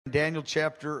Daniel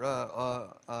chapter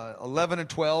 11 and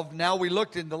 12. Now we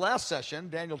looked in the last session,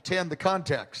 Daniel 10, the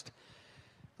context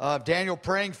of Daniel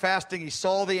praying, fasting. He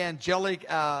saw the angelic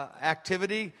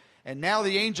activity, and now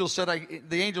the angel said,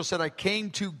 I came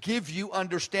to give you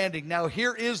understanding. Now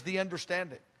here is the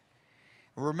understanding.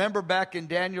 Remember back in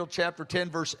Daniel chapter 10,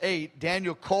 verse 8,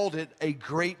 Daniel called it a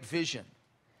great vision.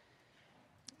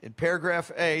 In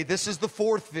paragraph A, this is the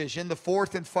fourth vision, the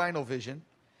fourth and final vision.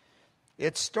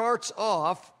 It starts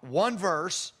off one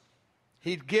verse.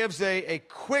 He gives a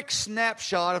quick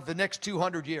snapshot of the next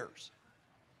 200 years.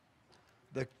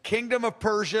 The kingdom of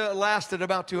Persia lasted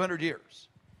about 200 years.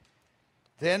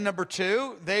 Then number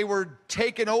two, they were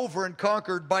taken over and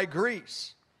conquered by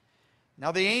Greece.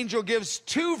 Now the angel gives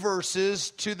two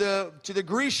verses to the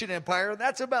Grecian Empire.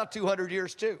 That's about 200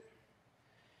 years too.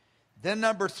 Then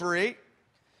number three,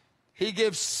 he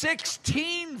gives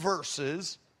 16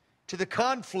 verses to the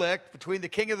conflict between the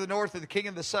king of the north and the king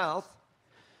of the south.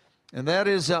 And that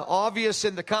is obvious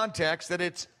in the context that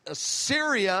it's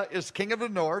Syria is king of the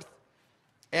north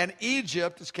and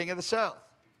Egypt is king of the south.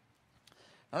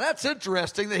 Now that's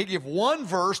interesting that he gave one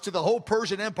verse to the whole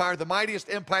Persian Empire, the mightiest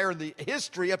empire in the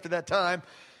history up to that time.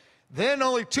 Then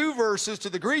only two verses to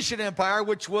the Grecian Empire,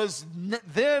 which was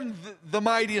then the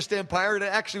mightiest empire. It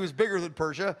actually was bigger than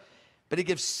Persia. But he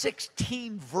gives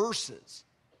 16 verses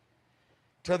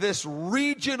to this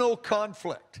regional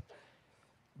conflict,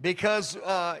 because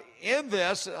in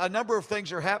this, a number of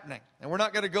things are happening, and we're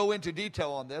not going to go into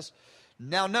detail on this.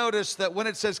 Now notice that when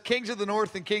it says kings of the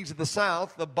north and kings of the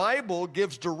south, the Bible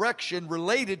gives direction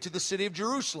related to the city of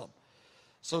Jerusalem.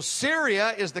 So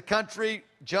Syria is the country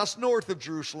just north of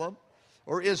Jerusalem,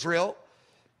 or Israel,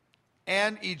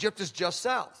 and Egypt is just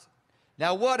south.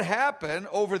 Now what happened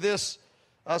over this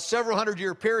several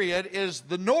hundred-year period is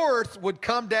the north would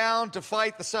come down to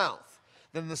fight the south.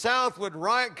 Then the south would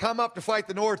come up to fight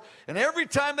the north. And every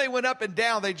time they went up and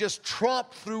down, they just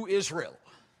tromped through Israel.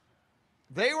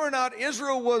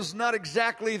 Israel was not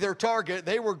exactly their target.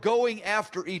 They were going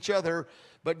after each other.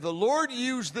 But the Lord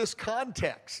used this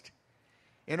context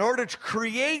in order to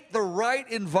create the right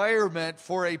environment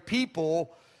for a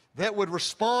people that would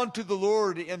respond to the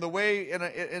Lord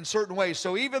in certain ways.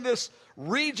 So even this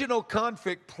regional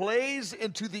conflict plays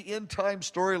into the end time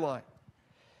storyline.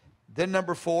 Then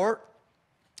number four,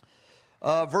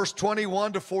 verse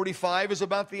 21 to 45 is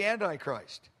about the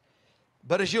Antichrist.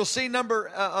 But as you'll see,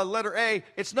 letter A,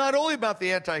 it's not only about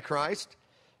the Antichrist.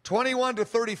 21 to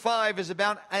 35 is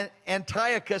about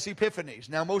Antiochus Epiphanes.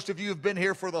 Now, most of you have been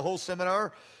here for the whole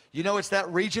seminar. You know it's that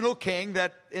regional king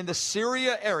that in the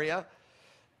Syria area.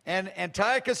 And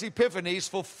Antiochus Epiphanes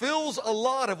fulfills a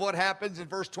lot of what happens in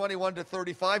verse 21 to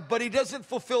 35, but he doesn't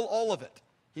fulfill all of it.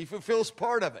 He fulfills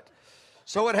part of it.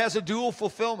 So it has a dual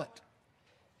fulfillment.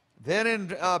 Then in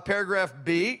paragraph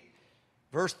B,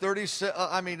 verse 36,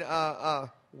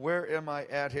 where am I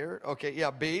at here? Okay, yeah,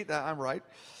 B, I'm right.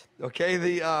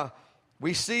 Okay,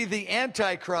 we see the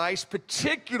Antichrist,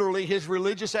 particularly his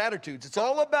religious attitudes. It's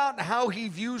all about how he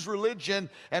views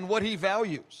religion and what he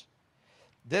values.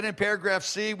 Then in paragraph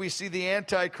C, we see the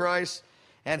Antichrist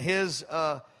and his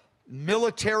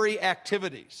military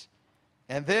activities.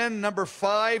 And then number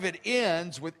 5, it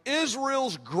ends with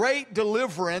Israel's great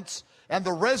deliverance and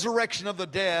the resurrection of the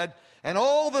dead. And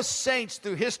all the saints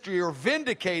through history are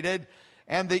vindicated,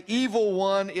 and the evil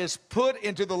one is put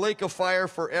into the lake of fire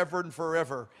forever and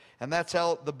forever. And that's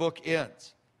how the book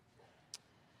ends.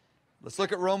 Let's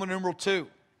look at Roman numeral 2.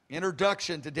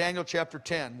 Introduction to Daniel chapter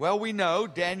 10. Well, we know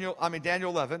Daniel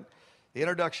 11, the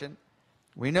introduction.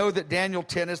 We know that Daniel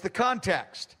 10 is the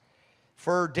context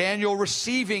for Daniel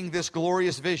receiving this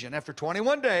glorious vision. After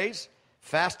 21 days,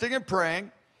 fasting and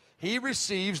praying, he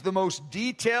receives the most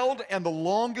detailed and the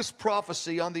longest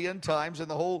prophecy on the end times in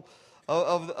the whole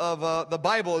of the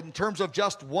Bible in terms of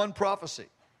just one prophecy.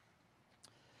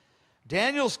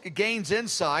 Daniel gains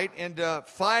insight into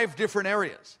 5 different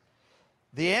areas.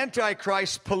 The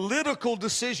Antichrist's political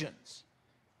decisions,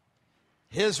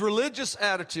 his religious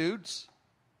attitudes,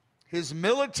 his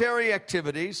military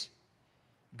activities,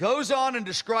 goes on and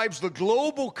describes the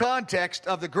global context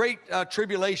of the Great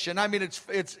Tribulation. I mean,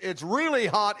 it's really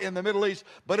hot in the Middle East,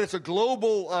 but it's a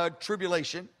global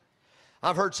tribulation.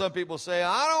 I've heard some people say,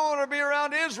 I don't want to be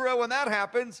around Israel when that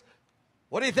happens.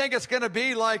 What do you think it's going to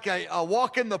be like a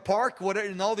walk in the park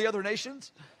in all the other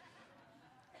nations?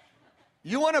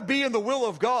 You want to be in the will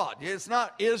of God. It's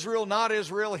not Israel,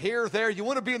 here, there. You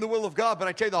want to be in the will of God, but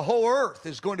I tell you, the whole earth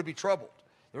is going to be troubled.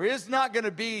 There is not going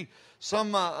to be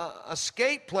some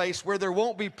escape place where there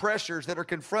won't be pressures that are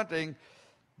confronting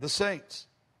the saints.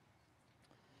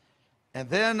 And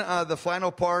then the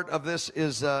final part of this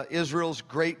is Israel's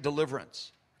great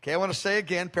deliverance. Okay, I want to say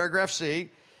again, paragraph C,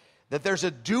 that there's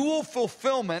a dual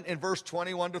fulfillment in verse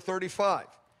 21 to 35.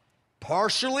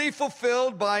 Partially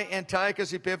fulfilled by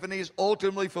Antiochus Epiphanes,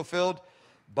 ultimately fulfilled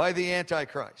by the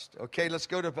Antichrist. Okay, let's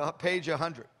go to page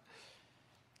 100.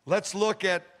 Let's look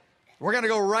at, we're going to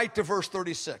go right to verse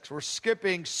 36. We're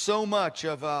skipping so much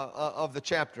of the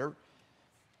chapter.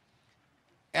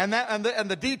 And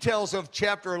the details of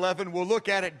chapter 11, we'll look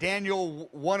at Daniel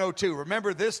 102.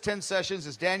 Remember, this 10 sessions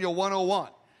is Daniel 101.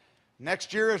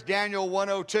 Next year is Daniel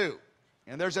 102.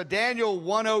 And there's a Daniel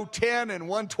 1010 and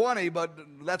 120, but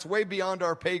that's way beyond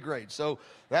our pay grade. So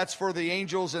that's for the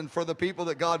angels and for the people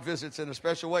that God visits in a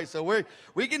special way. So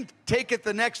we can take it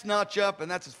the next notch up, and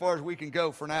that's as far as we can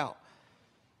go for now.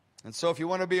 And so if you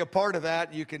want to be a part of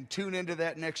that, you can tune into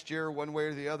that next year one way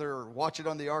or the other, or watch it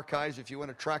on the archives if you want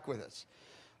to track with us.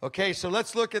 Okay, so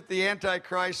let's look at the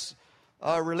Antichrist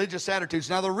religious attitudes.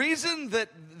 Now, the reason that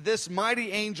this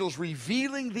mighty angel's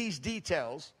revealing these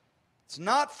details, it's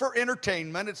not for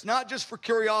entertainment, it's not just for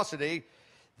curiosity.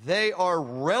 They are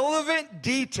relevant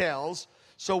details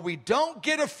so we don't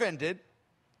get offended,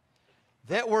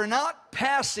 that we're not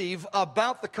passive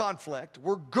about the conflict.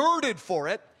 We're girded for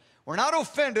it. We're not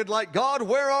offended like, God,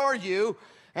 where are you?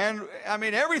 And, I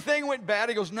mean, everything went bad.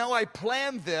 He goes, no, I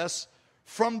planned this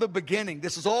from the beginning.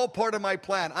 This is all part of my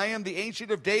plan. I am the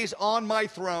Ancient of Days on my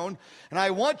throne, and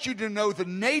I want you to know the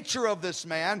nature of this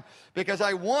man, because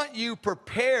I want you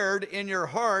prepared in your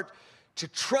heart to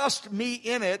trust me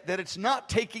in it, that it's not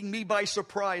taking me by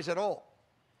surprise at all.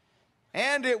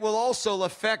 And it will also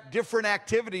affect different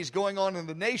activities going on in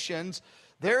the nations.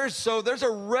 There's a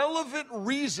relevant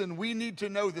reason we need to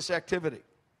know this activity.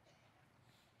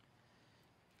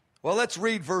 Well, let's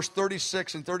read verse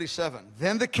 36 and 37.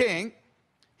 Then the king,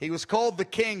 he was called the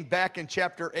king back in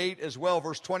chapter 8 as well,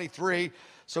 verse 23.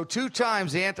 So 2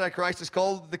 times the Antichrist is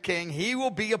called the king. He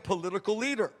will be a political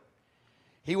leader.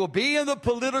 He will be in the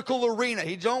political arena.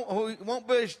 He won't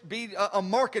be a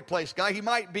marketplace guy. He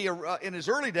might be in his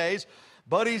early days,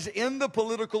 but he's in the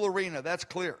political arena. That's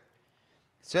clear.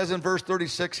 It says in verse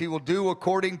 36, he will do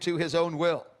according to his own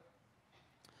will,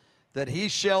 that he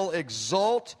shall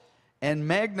exalt and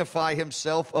magnify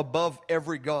himself above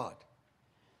every god.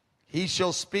 He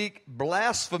shall speak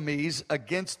blasphemies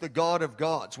against the God of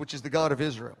gods, which is the God of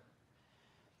Israel.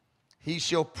 He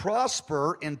shall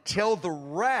prosper until the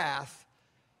wrath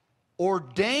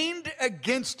ordained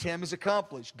against him is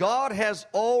accomplished. God has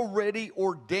already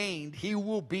ordained he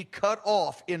will be cut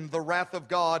off in the wrath of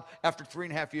God after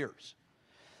 3.5 years.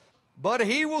 But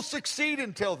he will succeed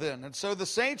until then. And so the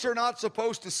saints are not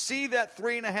supposed to see that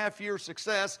 3.5 year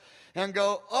success and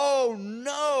go, oh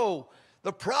no,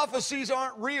 the prophecies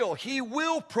aren't real. He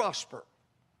will prosper.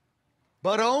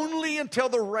 But only until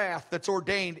the wrath that's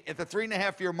ordained at the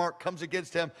 3.5 year mark comes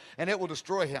against him, and it will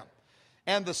destroy him.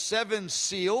 And the 7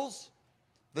 seals,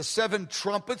 the 7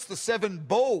 trumpets, the 7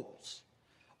 bowls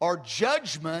are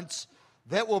judgments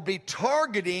that will be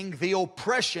targeting the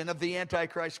oppression of the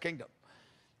Antichrist kingdom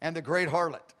and the great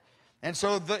harlot. And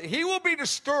so he will be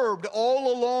disturbed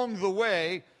all along the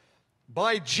way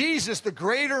by Jesus, the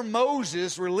greater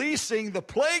Moses, releasing the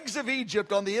plagues of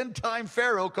Egypt on the end-time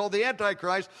Pharaoh called the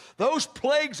Antichrist. Those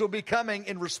plagues will be coming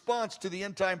in response to the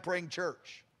end-time praying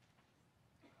church.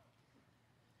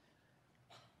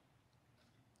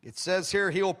 It says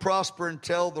here, he will prosper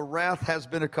until the wrath has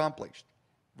been accomplished.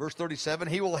 Verse 37,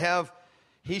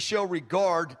 he shall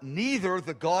regard neither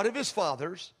the God of his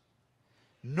fathers,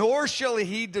 nor shall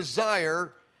he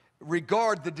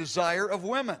regard the desire of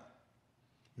women,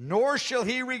 nor shall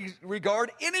he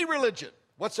regard any religion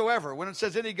whatsoever. When it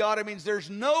says any God, it means there's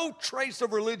no trace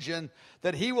of religion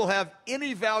that he will have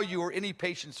any value or any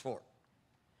patience for.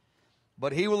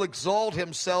 But he will exalt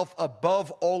himself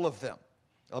above all of them,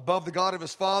 above the God of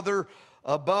his father,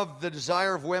 above the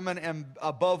desire of women, and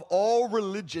above all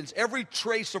religions, every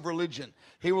trace of religion.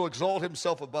 He will exalt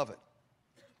himself above it.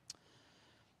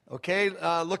 Okay,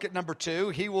 look at number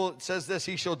 2. It says this,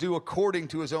 he shall do according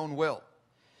to his own will.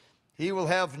 He will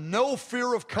have no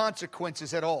fear of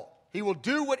consequences at all. He will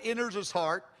do what enters his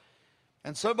heart.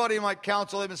 And somebody might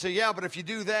counsel him and say, yeah, but if you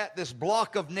do that, this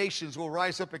block of nations will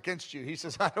rise up against you. He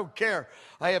says, I don't care.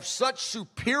 I have such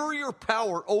superior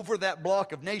power over that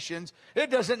block of nations. It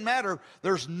doesn't matter.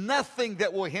 There's nothing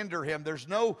that will hinder him. There's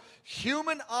no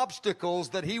human obstacles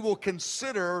that he will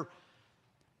consider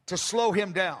to slow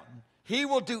him down. He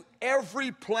will do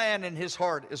every plan in his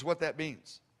heart, is what that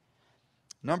means.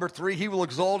 Number 3, he will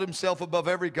exalt himself above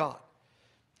every god.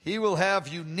 He will have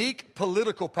unique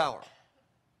political power.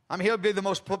 I mean, he'll be the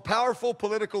most powerful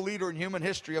political leader in human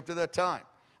history up to that time.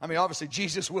 I mean, obviously,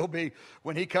 Jesus will be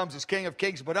when he comes as King of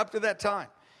Kings, but up to that time.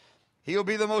 He'll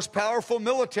be the most powerful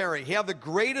military. He'll have the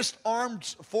greatest armed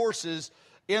forces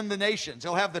in the nations.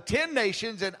 He'll have the 10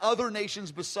 nations and other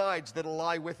nations besides that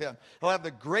ally with him. He'll have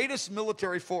the greatest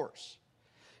military force.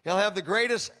 He'll have the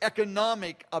greatest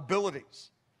economic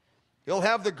abilities. He'll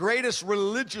have the greatest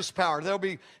religious power.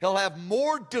 He'll have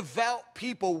more devout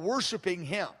people worshiping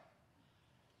him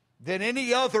than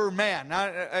any other man.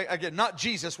 Now, again, not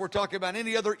Jesus. We're talking about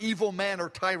any other evil man or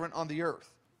tyrant on the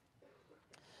earth.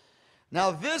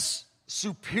 Now, this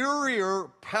superior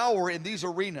power in these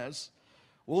arenas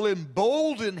will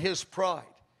embolden his pride,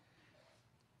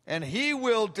 and he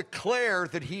will declare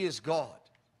that he is God.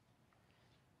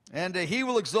 And he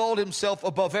will exalt himself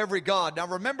above every god. Now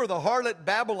remember, the harlot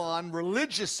Babylon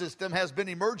religious system has been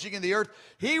emerging in the earth.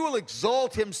 He will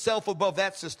exalt himself above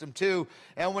that system too.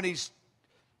 And when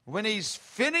he's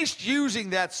finished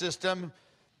using that system,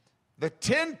 the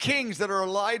 10 kings that are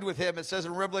allied with him, it says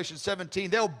in Revelation 17,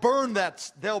 they'll burn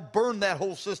that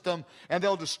whole system and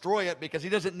they'll destroy it because he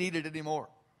doesn't need it anymore.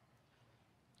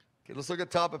 Okay, let's look at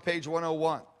the top of page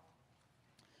 101.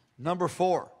 Number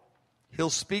 4. He'll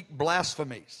speak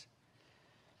blasphemies.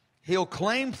 He'll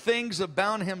claim things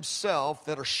about himself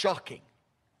that are shocking.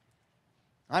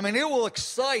 I mean, it will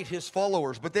excite his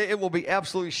followers, but it will be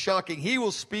absolutely shocking. He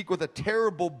will speak with a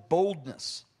terrible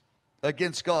boldness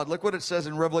against God. Look what it says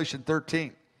in Revelation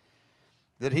 13.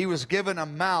 That he was given a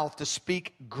mouth to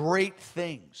speak great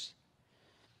things.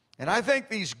 And I think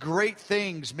these great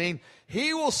things mean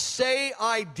he will say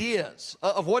ideas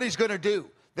of what he's going to do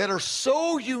that are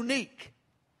so unique.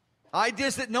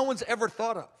 Ideas that no one's ever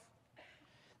thought of.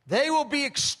 They will be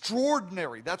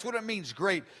extraordinary. That's what it means,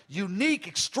 great. Unique,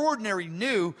 extraordinary,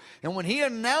 new. And when he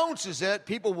announces it,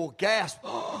 people will gasp,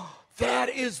 oh, that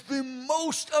is the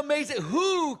most amazing.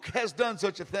 Who has done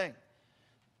such a thing?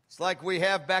 It's like we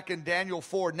have back in Daniel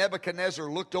 4.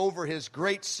 Nebuchadnezzar looked over his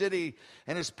great city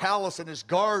and his palace and his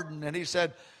garden, and he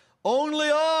said, only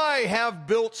I have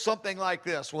built something like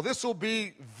this. Well, this will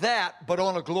be that, but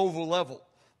on a global level.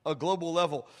 A global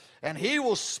level. And he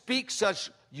will speak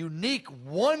such unique,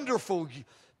 wonderful,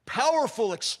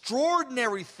 powerful,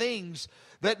 extraordinary things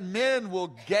that men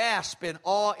will gasp in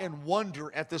awe and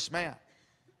wonder at this man.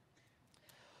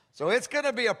 So it's going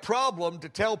to be a problem to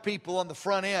tell people on the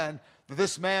front end that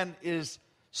this man is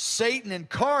Satan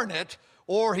incarnate,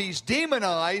 or he's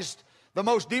demonized, the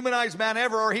most demonized man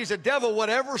ever, or he's a devil,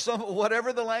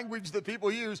 whatever the language that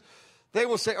people use. They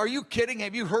will say, are you kidding?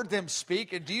 Have you heard them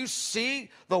speak? And do you see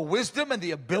the wisdom and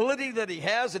the ability that he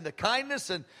has and the kindness?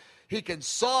 And he can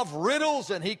solve riddles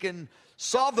and he can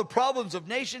solve the problems of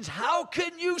nations. How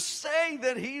can you say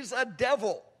that he's a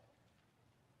devil?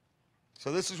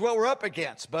 So this is what we're up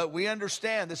against, but we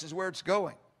understand this is where it's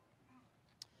going.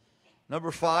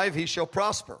 Number 5, he shall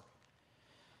prosper.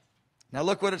 Now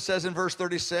look what it says in verse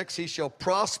 36. He shall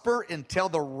prosper until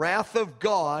the wrath of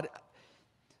God,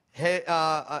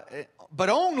 but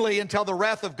only until the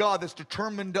wrath of God that's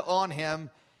determined on him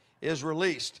is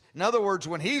released. In other words,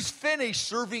 when he's finished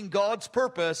serving God's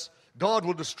purpose, God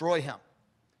will destroy him.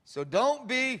 So don't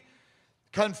be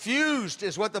confused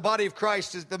is what the body of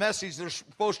Christ is, the message they're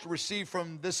supposed to receive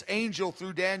from this angel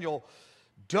through Daniel.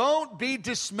 Don't be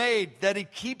dismayed that he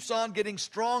keeps on getting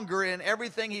stronger and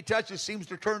everything he touches seems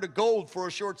to turn to gold for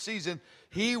a short season.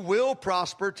 He will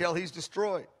prosper till he's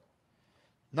destroyed.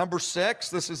 Number 6,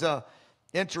 this is a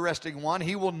interesting one.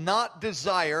 He will not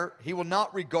regard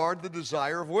the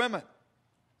desire of women.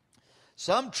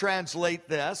 Some translate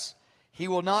this, he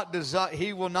will not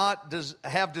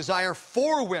have desire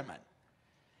for women.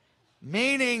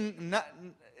 Meaning,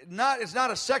 it's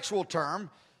not a sexual term,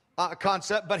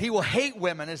 concept, but he will hate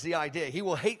women is the idea. He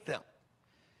will hate them.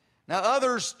 Now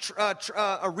others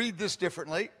read this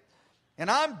differently. And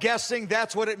I'm guessing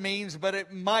that's what it means, but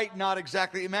it might not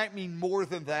exactly. It might mean more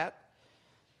than that.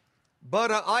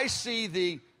 But I see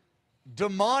the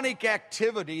demonic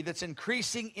activity that's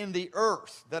increasing in the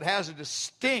earth that has a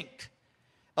distinct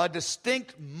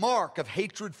mark of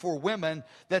hatred for women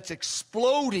that's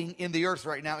exploding in the earth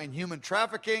right now in human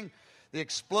trafficking, the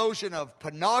explosion of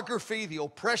pornography, the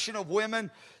oppression of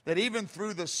women, that even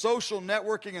through the social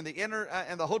networking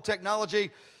and the whole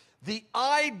technology, the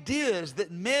ideas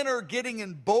that men are getting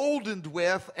emboldened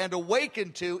with and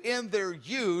awakened to in their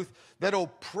youth that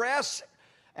oppress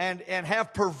and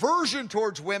have perversion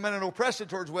towards women and oppression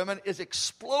towards women is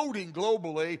exploding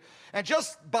globally. And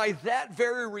just by that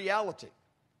very reality,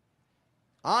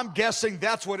 I'm guessing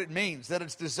that's what it means, that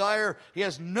it's desire. He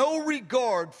has no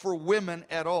regard for women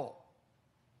at all.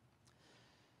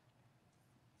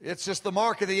 It's just the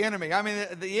mark of the enemy. I mean,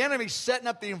 the enemy's setting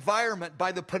up the environment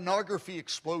by the pornography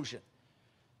explosion.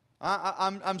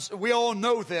 We all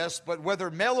know this, but whether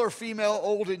male or female,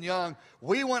 old and young,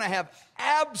 we want to have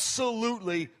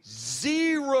absolutely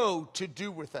zero to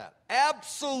do with that.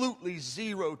 Absolutely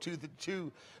zero to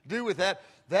do with that.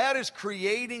 That is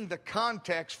creating the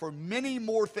context for many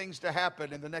more things to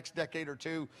happen in the next decade or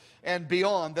two and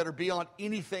beyond that are beyond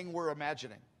anything we're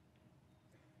imagining.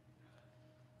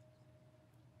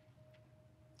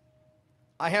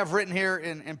 I have written here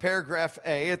in paragraph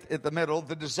A at the middle,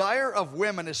 the desire of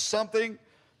women is something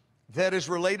that is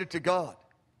related to God.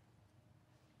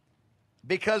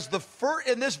 Because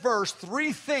in this verse,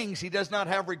 3 things he does not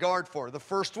have regard for. The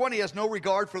first one, he has no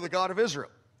regard for the God of Israel.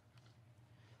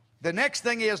 The next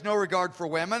thing, he has no regard for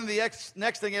women. The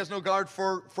next thing, he has no regard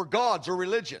for gods or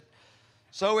religion.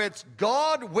 So it's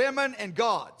God, women, and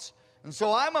gods. And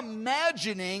so I'm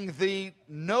imagining the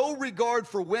no regard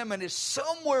for women is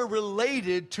somewhere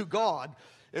related to God.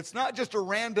 It's not just a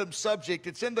random subject.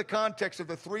 It's in the context of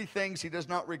the 3 things he does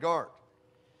not regard.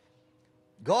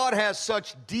 God has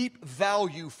such deep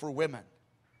value for women.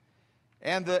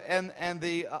 And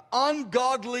the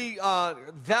ungodly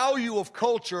value of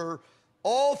culture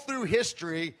all through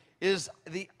history is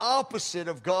the opposite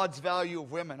of God's value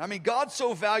of women. I mean, God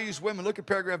so values women. Look at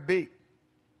paragraph B.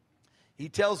 He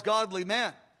tells godly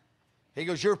men, he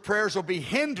goes, your prayers will be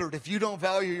hindered if you don't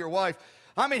value your wife.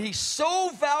 I mean, he so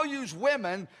values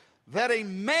women that a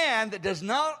man that does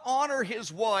not honor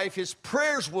his wife, his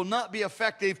prayers will not be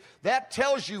effective. That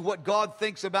tells you what God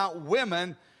thinks about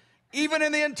women, even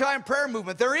in the end-time prayer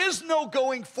movement. There is no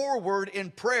going forward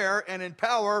in prayer and in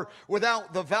power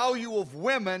without the value of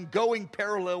women going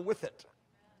parallel with it.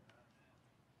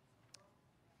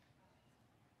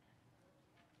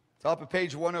 Top of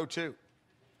page 102.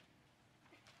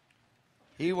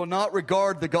 He will not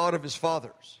regard the God of his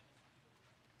fathers.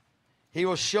 He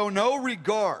will show no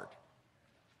regard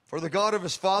for the God of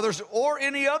his fathers or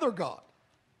any other God.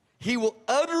 He will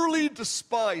utterly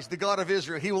despise the God of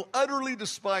Israel. He will utterly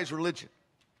despise religion.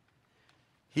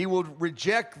 He will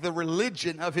reject the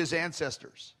religion of his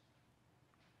ancestors.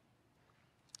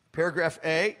 Paragraph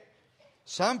A.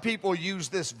 Some people use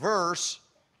this verse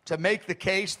to make the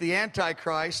case the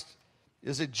Antichrist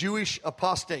is a Jewish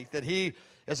apostate, that he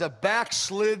is a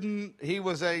backslidden, he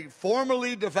was a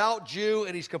formerly devout Jew,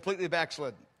 and he's completely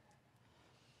backslidden.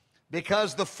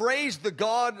 Because the phrase, the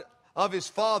God of his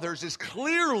fathers, is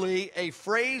clearly a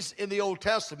phrase in the Old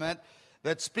Testament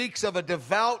that speaks of a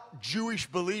devout Jewish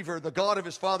believer, the God of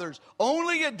his fathers.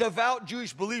 Only a devout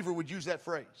Jewish believer would use that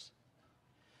phrase.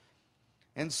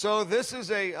 And so this is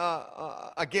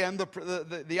again,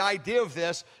 the idea of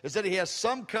this is that he has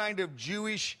some kind of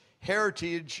Jewish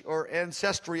heritage or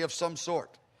ancestry of some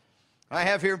sort. I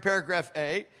have here in paragraph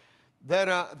A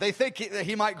that they think that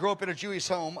he might grow up in a Jewish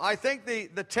home. I think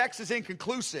the text is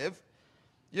inconclusive.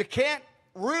 You can't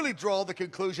really draw the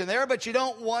conclusion there, but you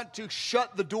don't want to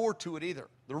shut the door to it either.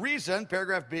 The reason,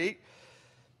 paragraph B,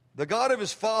 the God of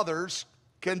his fathers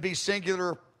can be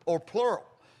singular or plural.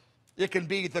 It can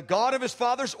be the God of his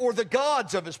fathers or the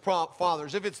gods of his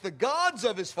fathers. If it's the gods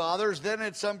of his fathers, then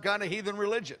it's some kind of heathen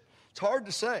religion. It's hard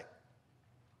to say.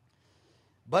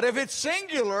 But if it's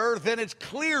singular, then it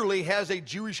clearly has a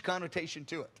Jewish connotation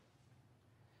to it.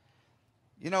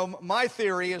 You know, my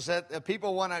theory is that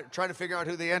people want to try to figure out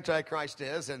who the Antichrist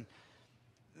is, and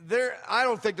I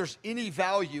don't think there's any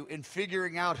value in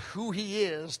figuring out who he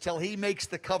is till he makes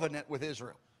the covenant with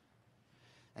Israel.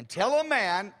 Until a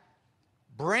man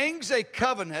brings a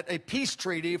covenant, a peace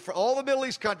treaty for all the Middle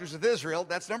East countries with Israel,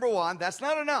 that's number one. That's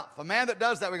not enough. A man that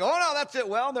does that, we go, oh no, that's it.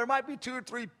 Well, there might be 2 or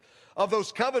 3 of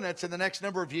those covenants in the next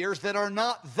number of years that are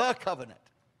not the covenant.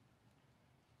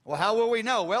 Well, how will we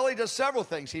know? Well, he does several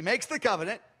things. He makes the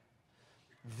covenant.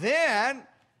 Then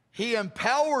he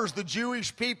empowers the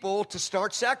Jewish people to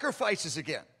start sacrifices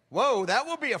again. Whoa, that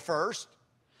will be a first.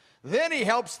 Then he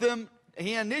helps them,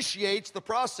 he initiates the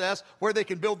process where they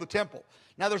can build the temple.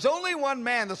 Now, there's only one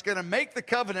man that's going to make the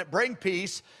covenant, bring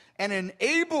peace, and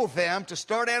enable them to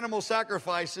start animal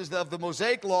sacrifices of the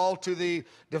Mosaic law to the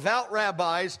devout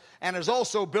rabbis, and has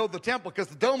also built the temple, because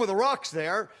the Dome of the Rock's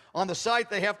there. On the site,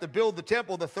 they have to build the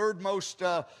temple, the third most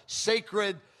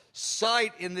sacred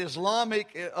site in the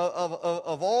Islamic,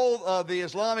 of all the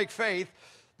Islamic faith.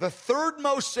 The third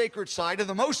most sacred site, and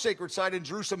the most sacred site in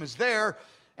Jerusalem is there.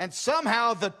 And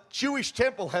somehow the Jewish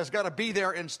temple has got to be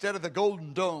there instead of the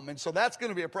Golden Dome. And so that's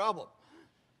going to be a problem.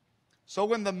 So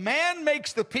when the man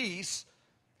makes the peace,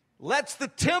 lets the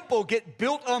temple get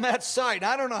built on that site.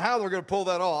 I don't know how they're going to pull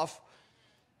that off.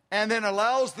 And then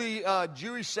allows the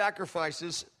Jewish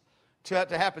sacrifices to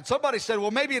happen. Somebody said,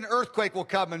 well, maybe an earthquake will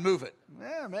come and move it.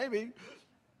 Yeah, maybe.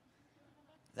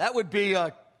 That would be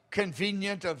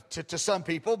convenient to some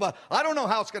people, but I don't know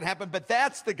how it's going to happen. But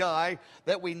that's the guy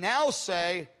that we now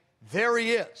say, there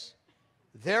he is.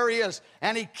 There he is.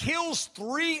 And he kills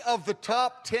 3 of the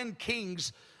top 10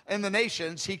 kings in the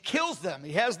nations. He kills them.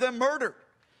 He has them murdered.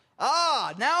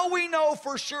 Now we know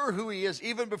for sure who he is,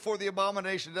 even before the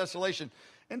abomination of desolation.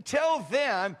 Until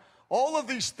then, all of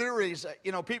these theories,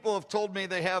 people have told me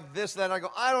they have this, that. I go,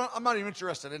 I'm not even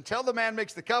interested. Until the man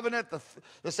makes the covenant,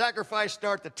 the sacrifice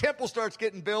starts, the temple starts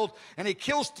getting built, and he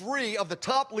kills 3 of the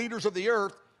top leaders of the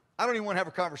earth, I don't even want to have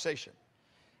a conversation.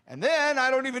 And then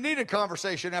I don't even need a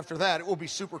conversation after that. It will be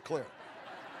super clear.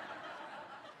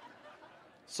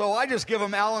 So I just give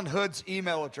him Alan Hood's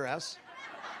email address.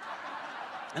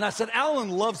 And I said, Alan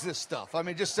loves this stuff. I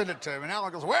mean, just send it to him. And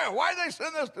Alan goes, well, why did they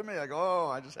send this to me? I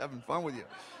go, I'm just having fun with you.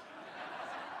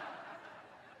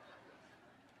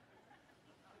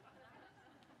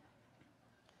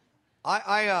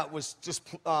 I was just,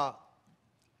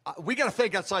 we got to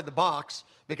think outside the box,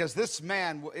 because this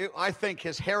man, I think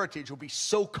his heritage will be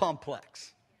so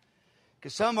complex.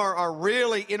 Because some are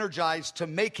really energized to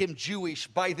make him Jewish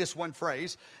by this one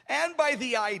phrase, and by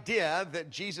the idea that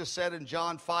Jesus said in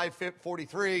John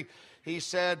 5:43, he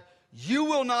said, you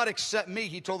will not accept me,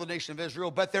 he told the nation of Israel,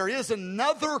 but there is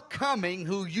another coming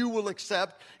who you will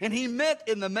accept, and he meant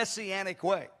in the messianic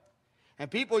way. And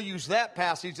people use that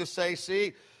passage to say,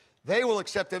 see, they will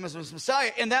accept him as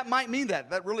Messiah, and that might mean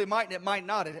that. That really might, and it might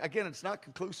not. Again, it's not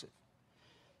conclusive.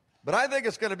 But I think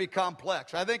it's going to be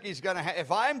complex. I think he's going to have,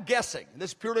 if I'm guessing,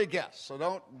 this is purely a guess, so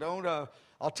don't,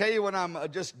 I'll tell you when I'm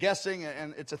just guessing,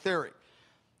 and it's a theory.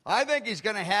 I think he's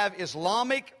going to have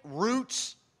Islamic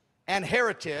roots and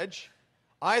heritage.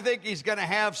 I think he's going to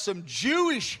have some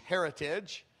Jewish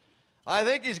heritage. I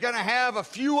think he's going to have a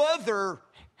few other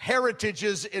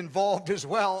heritages involved as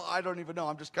well. I don't even know.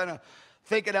 I'm just kind of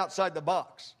thinking outside the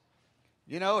box.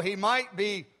 He might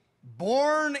be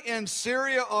born in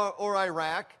Syria or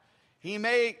Iraq. He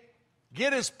may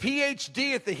get his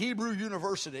PhD at the Hebrew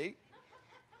University.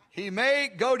 He may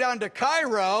go down to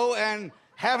Cairo and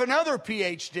have another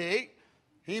PhD.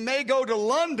 He may go to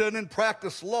London and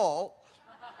practice law.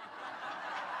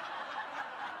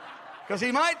 Because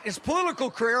his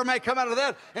political career may come out of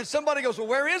that. And somebody goes, well,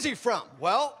 where is he from?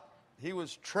 Well, he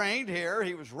was trained here.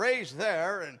 He was raised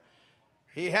there. And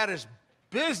he had his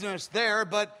business there.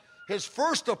 But his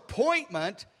first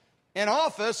appointment in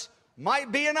office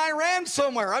might be in Iran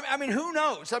somewhere. I mean, who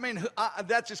knows? I mean,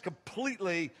 that's just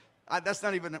completely, that's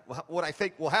not even what I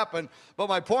think will happen. But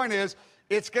my point is,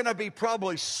 it's going to be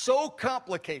probably so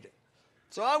complicated.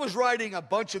 So I was writing a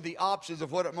bunch of the options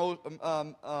of what it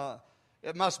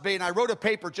must be. And I wrote a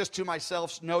paper just to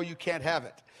myself, no, you can't have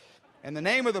it. And the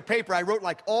name of the paper, I wrote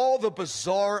like all the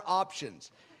bizarre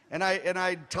options. And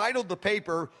I titled the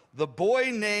paper, The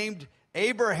Boy Named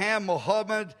Abraham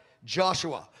Muhammad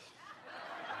Joshua.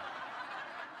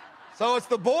 So it's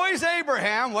the boy's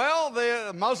Abraham. Well,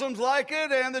 the Muslims like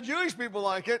it and the Jewish people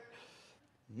like it.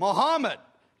 Muhammad.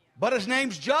 But his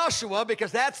name's Joshua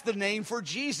because that's the name for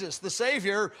Jesus, the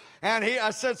Savior. And I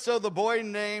said, so the boy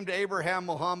named Abraham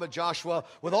Muhammad Joshua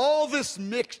with all this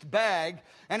mixed bag.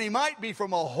 And he might be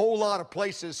from a whole lot of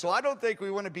places. So I don't think we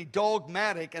want to be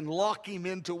dogmatic and lock him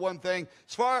into one thing.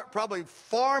 It's probably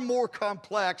far more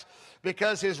complex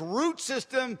because his root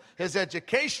system, his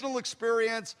educational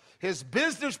experience, his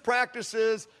business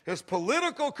practices, his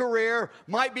political career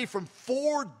might be from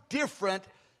 4 different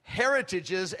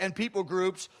heritages and people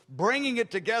groups, bringing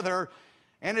it together.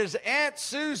 And his Aunt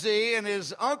Susie and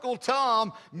his Uncle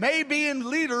Tom may be in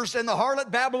leaders in the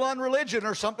harlot Babylon religion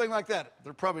or something like that.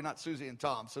 They're probably not Susie and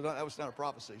Tom, so that was not a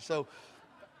prophecy. So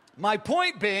my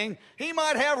point being, he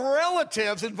might have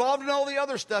relatives involved in all the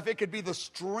other stuff. It could be the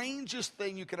strangest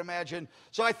thing you can imagine.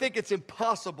 So I think it's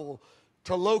impossible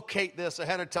to locate this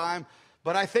ahead of time.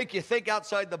 But I think you think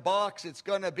outside the box, it's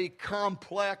going to be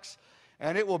complex.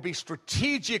 And it will be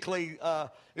strategically,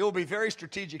 it will be very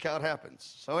strategic how it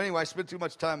happens. So anyway, I spent too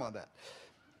much time on that.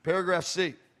 Paragraph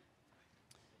C.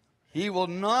 He will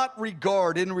not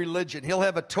regard in religion. He'll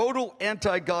have a total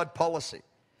anti-God policy.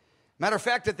 Matter of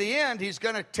fact, at the end, he's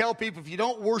going to tell people, if you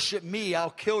don't worship me,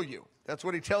 I'll kill you. That's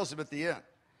what he tells them at the end.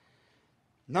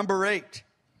 Number 8.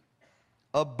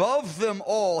 Above them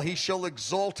all, he shall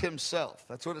exalt himself.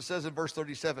 That's what it says in verse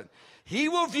 37. He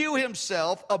will view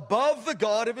himself above the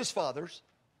God of his fathers.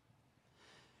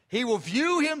 He will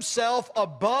view himself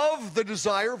above the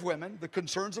desire of women, the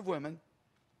concerns of women.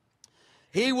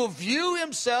 He will view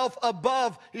himself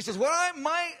above. He says,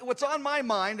 what's on my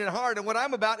mind and heart and what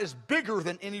I'm about is bigger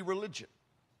than any religion.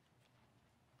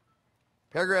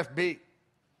 Paragraph B.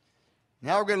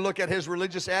 Now we're going to look at his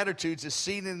religious attitudes as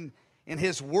seen in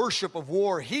his worship of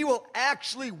war, he will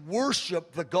actually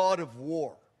worship the God of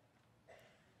war.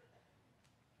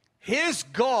 His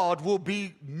God will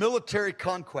be military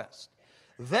conquest.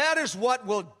 That is what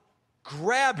will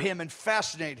grab him and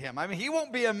fascinate him. I mean, he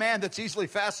won't be a man that's easily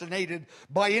fascinated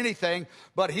by anything,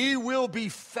 but he will be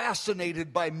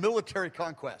fascinated by military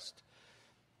conquest.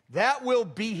 That will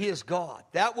be his God.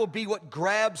 That will be what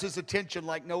grabs his attention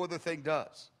like no other thing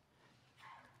does.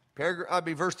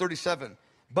 Verse 37.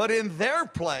 But in their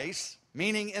place,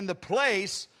 meaning in the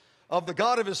place of the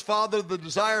God of his father, the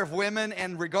desire of women,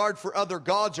 and regard for other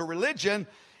gods or religion,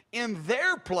 in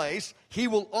their place, he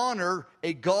will honor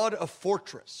a God of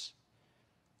fortress.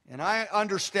 And I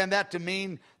understand that to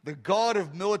mean the God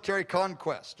of military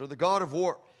conquest or the God of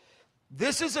war.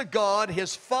 This is a God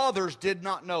his fathers did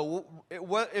not know.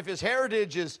 If his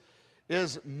heritage is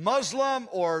Muslim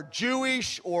or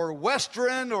Jewish or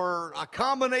Western or a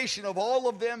combination of all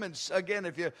of them, and again,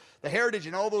 the heritage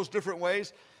in all those different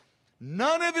ways,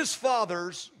 none of his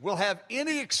fathers will have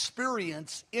any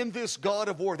experience in this God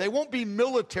of war. They won't be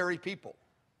military people.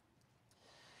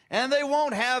 And they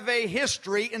won't have a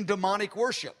history in demonic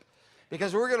worship.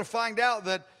 Because we're going to find out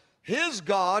that his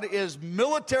God is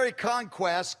military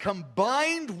conquest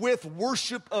combined with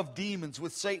worship of demons,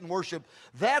 with Satan worship.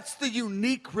 That's the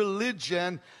unique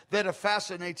religion that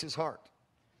fascinates his heart.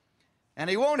 And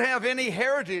he won't have any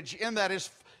heritage in that.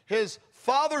 His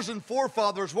fathers and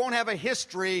forefathers won't have a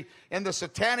history in the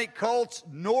satanic cults,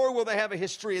 nor will they have a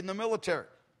history in the military.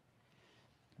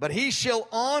 But he shall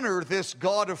honor this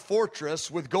God of fortress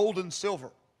with gold and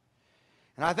silver.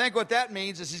 And I think what that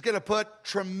means is he's going to put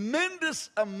tremendous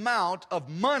amount of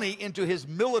money into his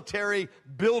military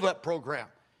buildup program,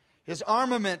 his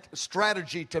armament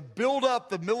strategy to build up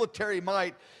the military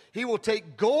might. He will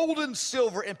take gold and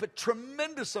silver and put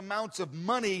tremendous amounts of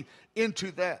money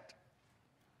into that.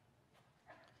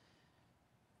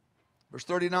 Verse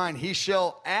 39, he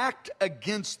shall act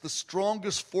against the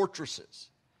strongest fortresses.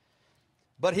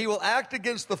 But he will act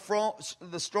against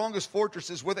the strongest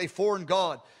fortresses with a foreign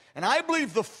god. And I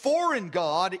believe the foreign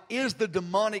god is the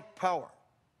demonic power.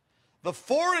 The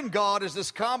foreign god is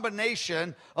this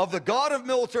combination of the God of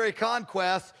military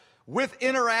conquest with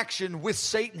interaction with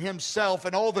Satan himself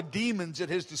and all the demons at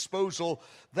his disposal.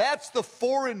 That's the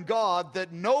foreign god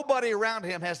that nobody around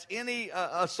him has any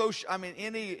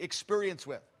any experience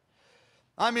with.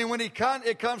 I mean, when it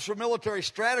comes from military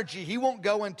strategy, he won't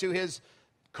go into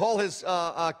call his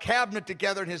cabinet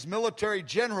together and his military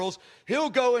generals. He'll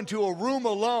go into a room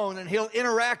alone and he'll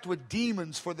interact with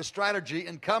demons for the strategy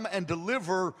and come and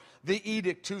deliver the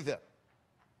edict to them.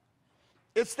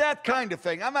 It's that kind of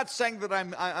thing. I'm not saying that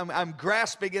I'm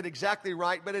grasping it exactly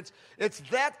right, but it's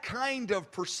that kind of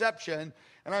perception,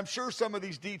 and I'm sure some of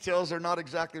these details are not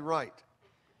exactly right.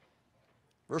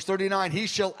 Verse 39, he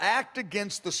shall act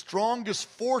against the strongest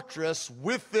fortress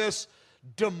with this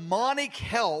demonic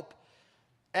help,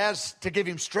 as to give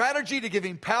him strategy, to give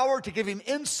him power, to give him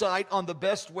insight on the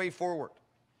best way forward.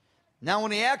 Now,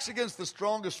 when he acts against the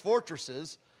strongest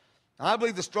fortresses, I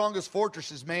believe the strongest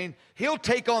fortresses mean he'll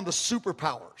take on the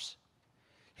superpowers.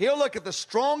 He'll look at the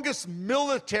strongest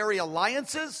military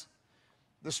alliances,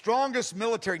 the strongest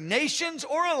military nations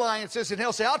or alliances, and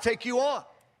he'll say, I'll take you on.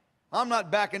 I'm not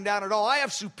backing down at all. I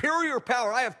have superior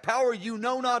power. I have power you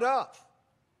know not of.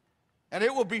 And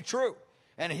it will be true.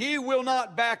 And he will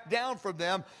not back down from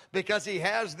them because he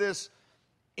has this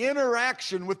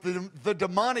interaction with the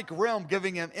demonic realm,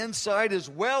 giving him insight, as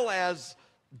well as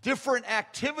different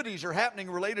activities are happening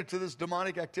related to this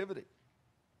demonic activity.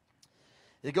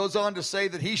 It goes on to say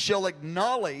that he shall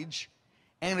acknowledge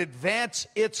and advance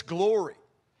its glory.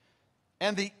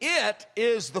 And the it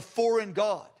is the foreign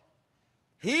god.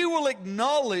 He will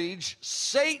acknowledge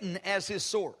Satan as his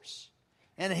source.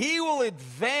 And he will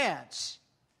advance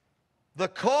the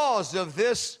cause of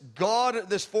this God,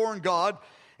 this foreign god,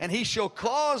 and he shall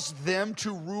cause them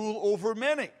to rule over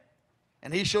many.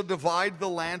 And he shall divide the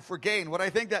land for gain. What I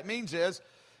think that means is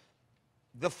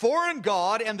the foreign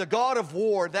god and the God of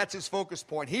war, that's his focus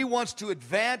point. He wants to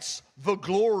advance the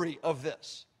glory of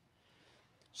this.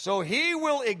 So he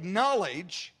will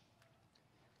acknowledge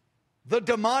the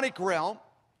demonic realm,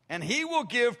 and he will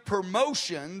give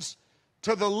promotions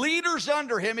to the leaders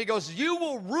under him. He goes, you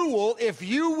will rule if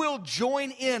you will join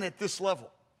in at this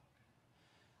level.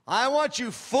 I want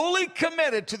you fully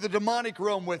committed to the demonic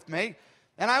realm with me,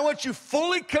 and I want you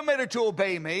fully committed to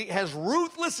obey me. As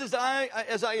ruthless as I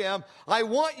am, I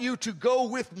want you to go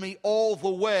with me all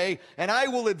the way, and I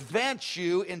will advance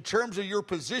you in terms of your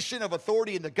position of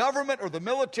authority in the government or the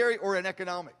military or in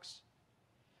economics.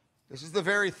 This is the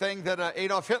very thing that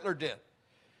Adolf Hitler did.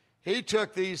 He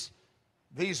took these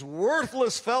these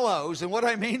worthless fellows, and what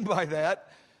I mean by that,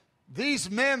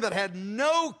 these men that had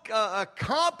no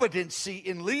competency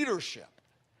in leadership.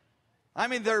 I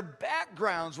mean, their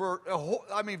backgrounds were,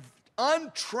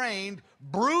 untrained,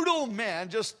 brutal men,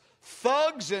 just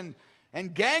thugs and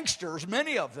gangsters,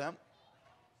 many of them.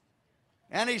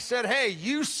 And he said, hey,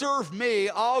 you serve me,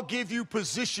 I'll give you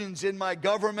positions in my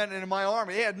government and in my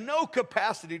army. He had no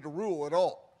capacity to rule at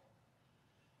all.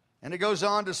 And it goes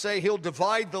on to say he'll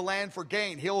divide the land for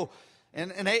gain.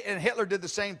 And Hitler did the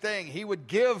same thing. He would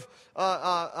give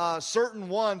certain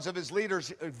ones of his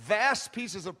leaders vast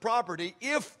pieces of property,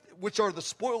 which are the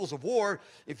spoils of war.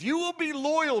 If you will be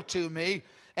loyal to me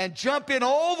and jump in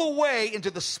all the way into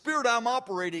the spirit I'm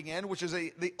operating in, which is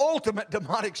the ultimate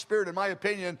demonic spirit, in my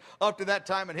opinion, up to that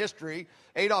time in history,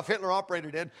 Adolf Hitler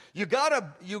operated in. You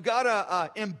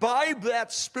gotta imbibe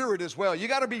that spirit as well. You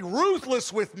gotta be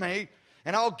ruthless with me,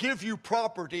 and I'll give you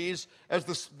properties as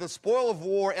the spoil of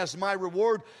war as my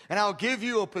reward, and I'll give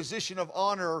you a position of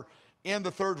honor in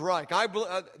the Third Reich.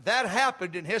 That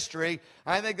happened in history.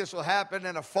 I think this will happen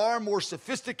in a far more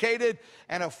sophisticated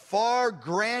and a far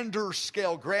grander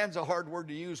scale. Grand's a hard word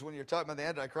to use when you're talking about the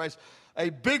Antichrist. A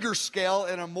bigger scale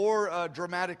in a more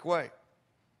dramatic way.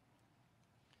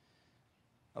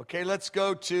 Okay, let's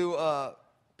go to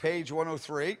page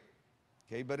 103.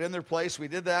 Okay, but in their place, we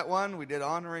did that one. We did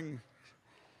honoring.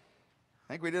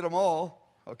 I think we did them all.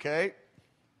 Okay.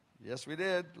 Yes, we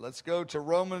did. Let's go to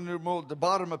Roman numeral, the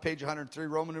bottom of page 103,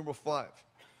 Roman numeral 5.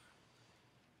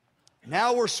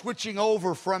 Now we're switching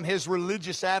over from his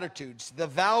religious attitudes, the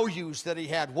values that he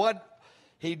had.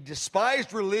 He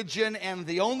despised religion, and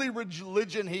the only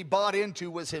religion he bought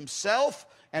into was himself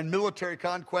and military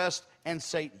conquest and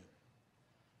Satan.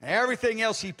 And everything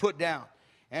else he put down.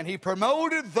 And he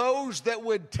promoted those that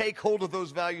would take hold of those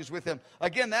values with him.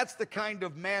 Again, that's the kind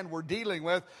of man we're dealing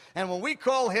with. And when we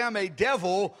call him a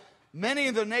devil, many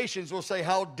of the nations will say,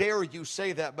 how dare you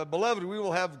say that? But beloved, we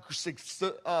will have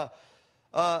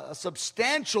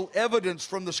substantial evidence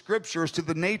from the scriptures to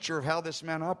the nature of how this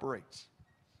man operates.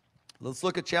 Let's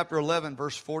look at chapter 11,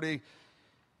 verse 40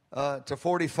 to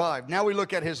 45. Now we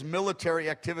look at his military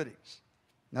activities.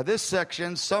 Now this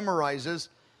section summarizes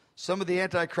some of the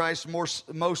Antichrist's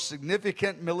most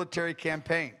significant military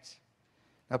campaigns.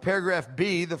 Now paragraph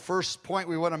B, the first point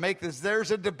we want to make is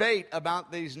there's a debate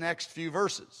about these next few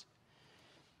verses.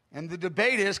 And the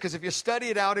debate is, because if you study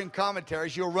it out in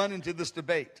commentaries, you'll run into this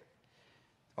debate.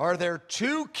 Are there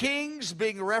two kings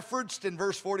being referenced in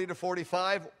verse 40 to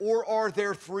 45, or are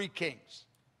there three kings?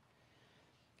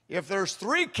 If there's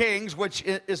three kings, which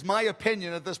is my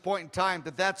opinion at this point in time,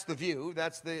 that's the view,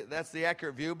 that's the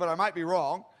accurate view, but I might be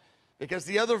wrong, because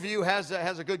the other view has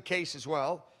a good case as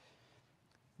well.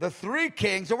 The three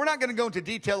kings, and we're not going to go into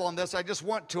detail on this, I just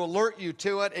want to alert you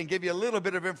to it and give you a little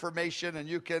bit of information, and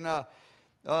you can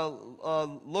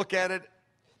look at it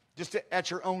just at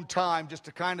your own time, just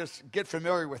to kind of get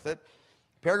familiar with it.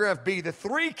 Paragraph B, the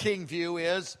three-king view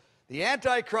is the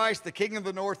Antichrist, the king of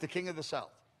the north, the king of the south.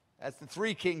 That's the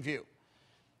three-king view.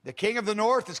 The king of the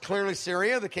north is clearly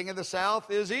Syria. The king of the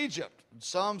south is Egypt.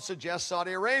 Some suggest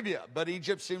Saudi Arabia, but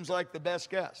Egypt seems like the best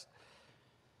guess.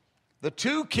 The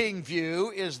two-king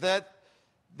view is that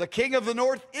the king of the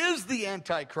north is the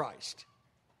Antichrist.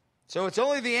 So it's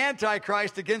only the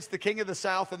Antichrist against the king of the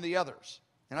south and the others.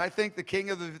 And I think the king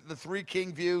of the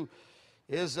three-king view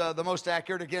is the most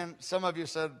accurate. Again, some of you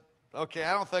said, okay,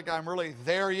 I don't think I'm really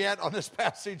there yet on this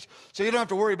passage, so you don't have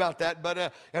to worry about that. But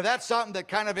if that's something that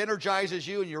kind of energizes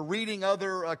you and you're reading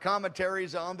other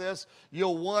commentaries on this,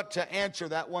 you'll want to answer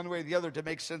that one way or the other to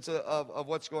make sense of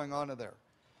what's going on in there.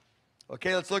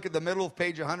 Okay, let's look at the middle of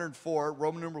page 104,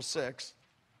 Roman numeral 6.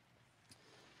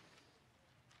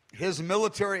 His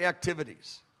military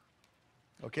activities.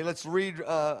 Okay, let's read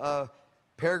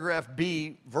paragraph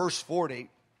B, verse 40.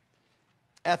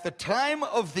 At the time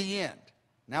of the end.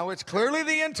 Now, it's clearly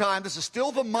the end time. This is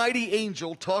still the mighty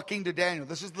angel talking to Daniel.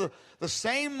 This is the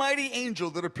same mighty angel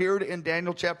that appeared in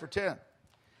Daniel chapter 10.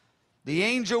 The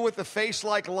angel with the face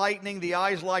like lightning, the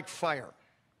eyes like fire.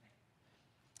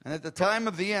 And at the time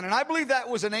of the end, and I believe that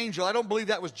was an angel. I don't believe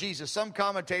that was Jesus. Some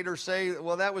commentators say,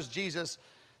 well, that was Jesus.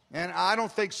 And I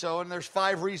don't think so, and there's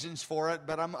 5 reasons for it,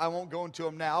 but I won't go into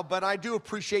them now. But I do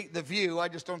appreciate the view. I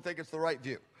just don't think it's the right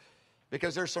view.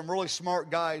 Because there's some really smart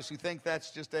guys who think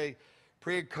that's just a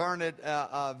pre-incarnate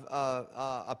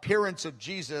appearance of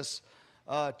Jesus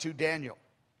to Daniel.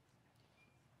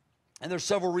 And there's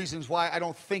several reasons why I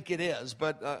don't think it is,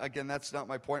 but again, that's not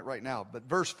my point right now. But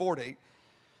verse 40,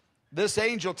 this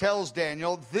angel tells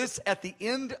Daniel, this at the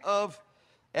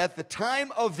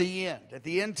time of the end, at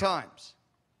the end times,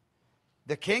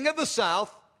 the king of the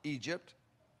south, Egypt,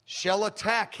 shall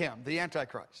attack him, the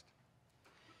Antichrist.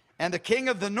 And the king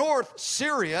of the north,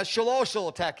 Syria, shall also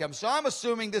attack him. So I'm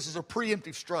assuming this is a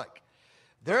preemptive strike.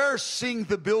 They're seeing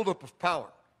the buildup of power.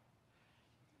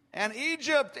 And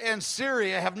Egypt and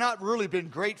Syria have not really been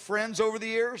great friends over the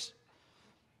years.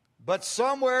 But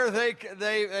somewhere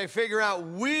they figure out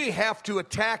we have to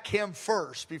attack him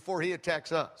first before he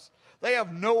attacks us. They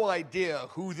have no idea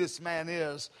who this man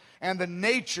is and the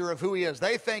nature of who he is.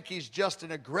 They think he's just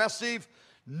an aggressive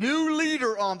new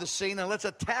leader on the scene, and let's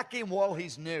attack him while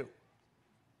he's new.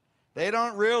 They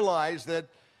don't realize that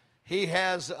he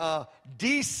has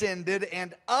descended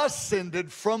and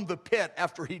ascended from the pit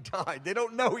after he died. They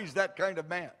don't know he's that kind of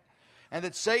man. And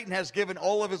that Satan has given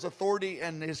all of his authority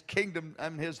and his kingdom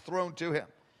and his throne to him.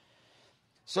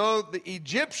 So the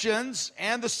Egyptians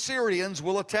and the Syrians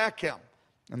will attack him.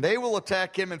 And they will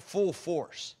attack him in full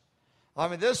force. I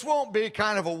mean, this won't be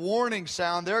kind of a warning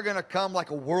sound. They're going to come like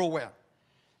a whirlwind.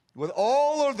 With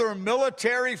all of their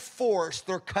military force,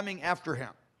 they're coming after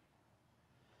him.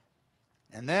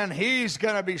 And then he's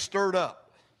going to be stirred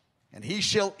up. And he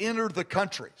shall enter the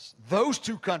countries. Those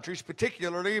two countries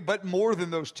particularly, but more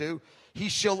than those two, he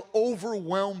shall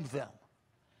overwhelm them.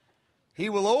 He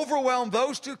will overwhelm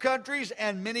those two countries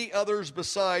and many others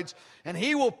besides. And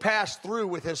he will pass through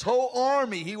with his whole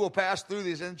army. He will pass through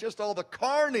these. And just all the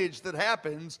carnage that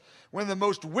happens when the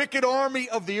most wicked army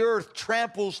of the earth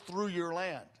tramples through your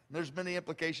land. There's many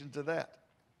implications to that.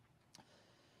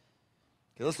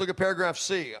 Okay, let's look at paragraph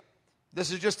C.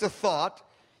 This is just a thought.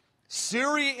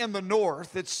 Syria in the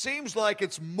north, it seems like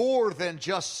it's more than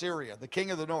just Syria, the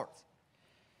king of the north.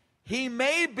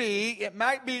 Syria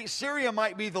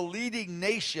might be the leading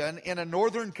nation in a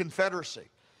northern confederacy.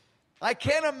 I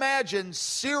can't imagine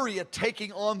Syria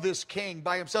taking on this king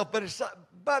by himself,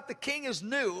 but the king is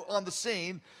new on the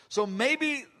scene, so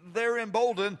maybe they're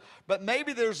emboldened, but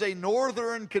maybe there's a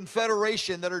northern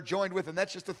confederation that are joined with him.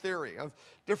 That's just a theory.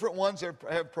 Different ones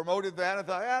have promoted that and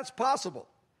thought, it's possible.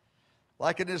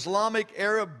 Like an Islamic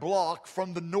Arab bloc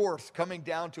from the north coming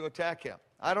down to attack him.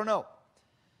 I don't know.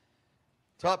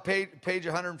 Top page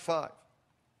 105.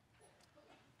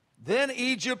 Then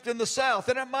Egypt in the south,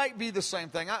 and it might be the same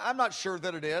thing. I'm not sure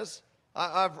that it is.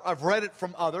 I've read it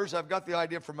from others. I've got the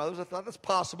idea from others. I thought that's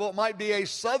possible. It might be a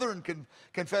southern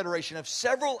confederation of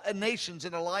several nations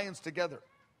in alliance together.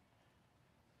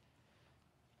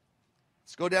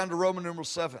 Let's go down to Roman numeral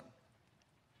 7.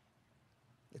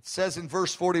 It says in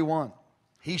verse 41,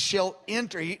 he shall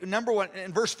enter. Number one,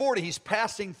 in verse 40, he's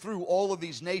passing through all of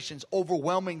these nations,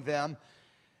 overwhelming them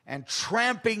and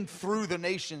tramping through the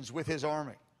nations with his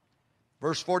army.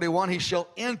 Verse 41, he shall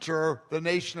enter the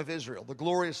nation of Israel, the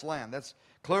glorious land. That's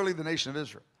clearly the nation of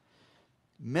Israel.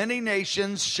 Many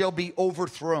nations shall be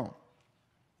overthrown.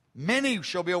 Many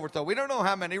shall be overthrown. We don't know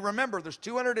how many. Remember, there's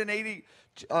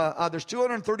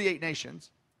 238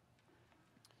 nations.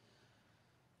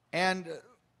 And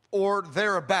or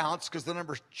thereabouts, because the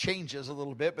number changes a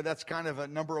little bit, but that's kind of a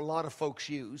number a lot of folks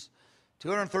use.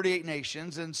 238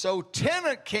 nations, and so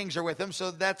 10 kings are with him,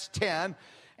 so that's 10.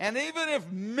 And even if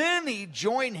many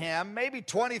join him, maybe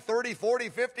 20, 30, 40,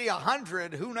 50,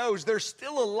 100, who knows, there's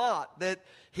still a lot that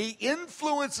he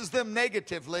influences them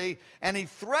negatively, and he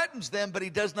threatens them, but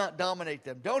he does not dominate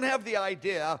them. Don't have the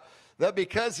idea that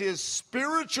because his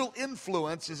spiritual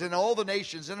influence is in all the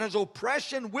nations, and his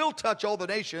oppression will touch all the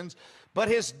nations, but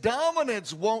his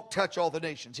dominance won't touch all the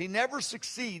nations. He never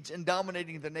succeeds in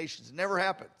dominating the nations. It never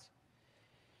happens.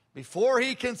 Before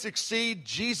he can succeed,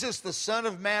 Jesus, the Son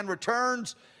of Man,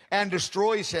 returns and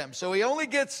destroys him. So he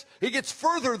gets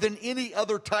further than any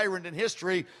other tyrant in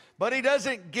history, but he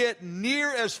doesn't get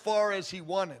near as far as he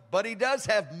wanted. But he does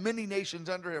have many nations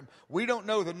under him. We don't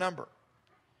know the number.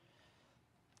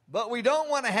 But we don't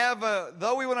want to have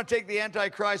though we want to take the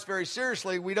Antichrist very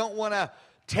seriously, we don't want to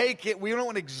we don't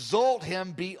want to exalt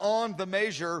him beyond the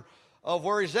measure of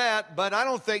where he's at, but I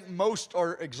don't think most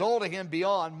are exalting him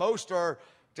beyond. Most are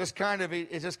it's just kind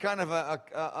of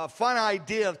a fun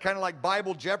idea, kind of like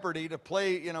Bible Jeopardy to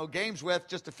play, games with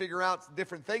just to figure out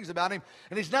different things about him.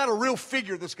 And he's not a real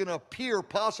figure that's going to appear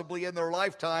possibly in their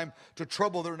lifetime to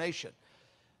trouble their nation.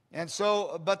 And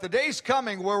so, but the day's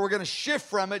coming where we're going to shift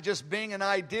from it just being an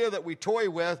idea that we toy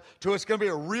with to it's going to be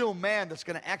a real man that's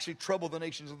going to actually trouble the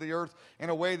nations of the earth in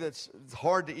a way that's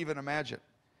hard to even imagine.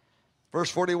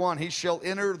 Verse 41, he shall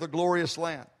enter the glorious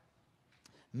land.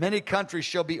 Many countries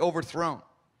shall be overthrown,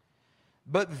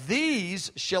 but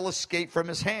these shall escape from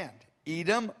his hand.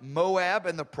 Edom, Moab,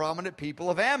 and the prominent people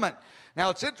of Ammon. Now,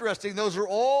 it's interesting. Those are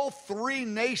all three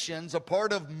nations a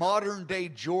part of modern-day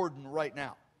Jordan right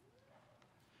now.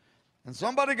 And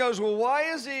somebody goes, well, why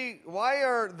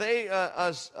are they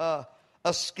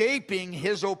escaping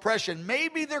his oppression.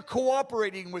 Maybe they're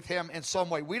cooperating with him in some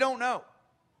way. We don't know.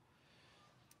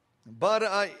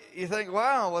 But you think,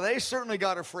 wow, well, they certainly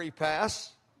got a free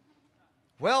pass.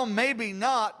 Well, maybe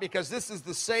not, because this is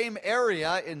the same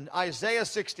area in Isaiah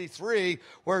 63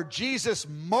 where Jesus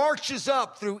marches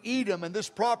up through Edom and this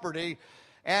property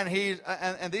and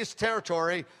this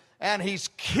territory, and he's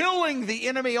killing the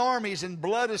enemy armies, and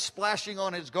blood is splashing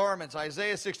on his garments.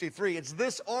 Isaiah 63. It's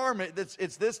this army,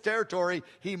 it's this territory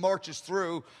he marches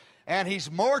through, and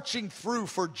he's marching through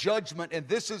for judgment, and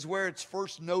this is where it's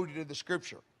first noted in the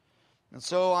Scripture. And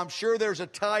so I'm sure there's a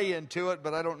tie-in to it,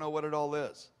 but I don't know what it all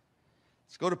is.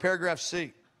 Let's go to paragraph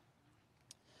C.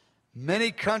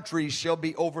 Many countries shall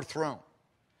be overthrown.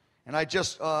 And I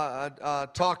just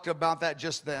talked about that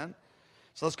just then.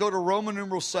 So let's go to Roman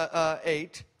numeral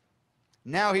 8.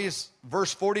 Now he's,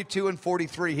 verse 42 and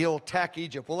 43, he'll attack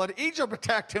Egypt. Well, Egypt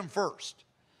attacked him first,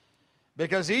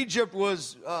 because Egypt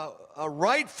was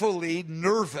rightfully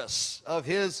nervous of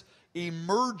his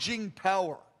emerging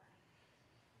power.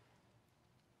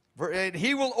 And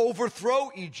he will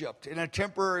overthrow Egypt in a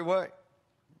temporary way.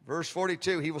 Verse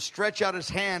 42, he will stretch out his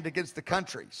hand against the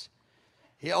countries.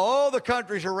 All the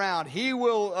countries around, he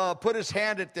will put his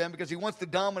hand at them, because he wants to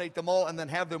dominate them all and then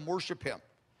have them worship him.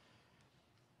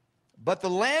 But the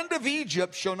land of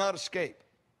Egypt shall not escape.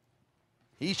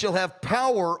 He shall have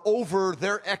power over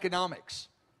their economics,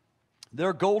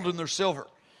 their gold and their silver.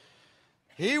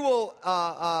 He will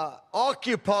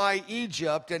occupy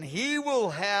Egypt, and he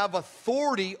will have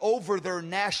authority over their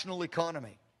national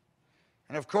economy.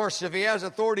 And of course, if he has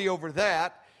authority over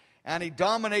that, and he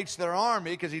dominates their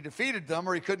army because he defeated them,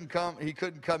 or he couldn't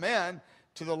come in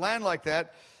to the land like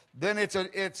that, then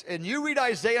and you read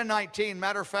Isaiah 19.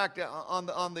 Matter of fact,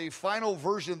 on the final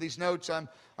version of these notes, I'm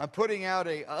putting out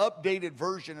an updated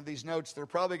version of these notes. They're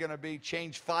probably going to be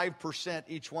changed 5%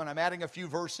 each one. I'm adding a few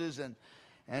verses, and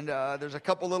there's a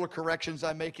couple little corrections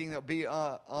I'm making that'll be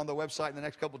on the website in the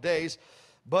next couple days.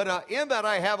 But in that,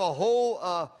 I have a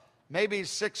whole maybe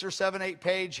 6 or 7, 8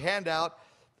 page handout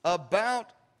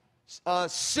about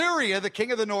Syria, the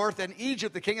king of the north, and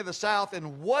Egypt, the king of the south,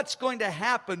 and what's going to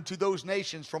happen to those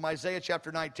nations from Isaiah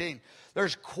chapter 19.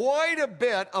 There's quite a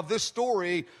bit of this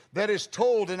story that is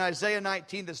told in Isaiah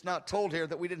 19 that's not told here,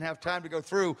 that we didn't have time to go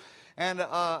through. And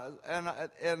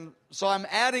so I'm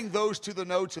adding those to the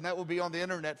notes, and that will be on the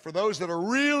internet for those that are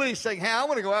really saying, hey, I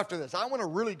want to go after this. I want to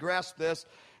really grasp this.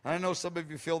 And I know some of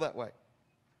you feel that way.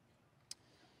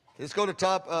 Let's go to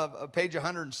top of page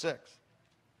 106.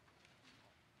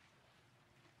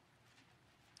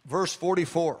 Verse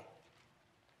 44.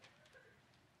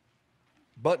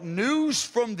 But news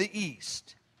from the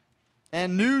east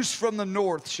and news from the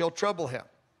north shall trouble him.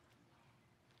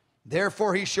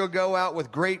 Therefore he shall go out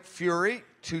with great fury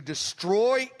to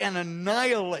destroy and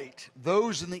annihilate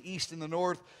those in the east and the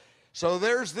north. So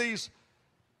there's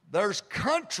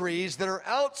countries that are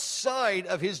outside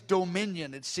of his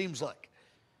dominion, it seems like.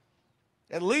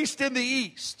 At least in the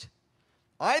east.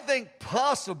 I think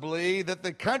possibly that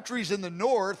the countries in the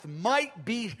north might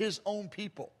be his own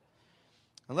people.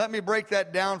 And let me break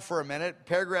that down for a minute.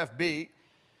 Paragraph B.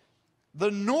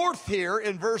 The north here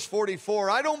in verse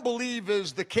 44, I don't believe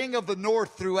is the king of the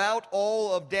north throughout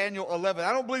all of Daniel 11.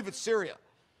 I don't believe it's Syria.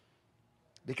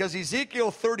 Because Ezekiel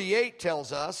 38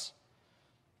 tells us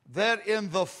that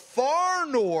in the far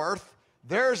north,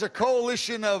 there's a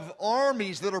coalition of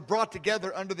armies that are brought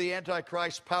together under the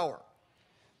Antichrist power.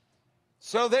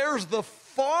 So there's the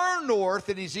far north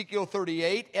in Ezekiel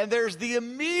 38, and there's the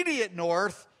immediate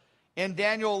north in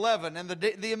Daniel 11. And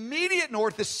the immediate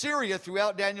north is Syria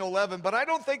throughout Daniel 11, but I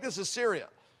don't think this is Syria.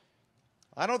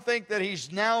 I don't think that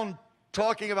he's now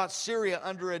talking about Syria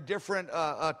under a different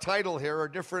title here, or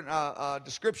a different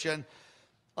description.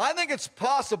 I think it's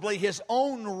possibly his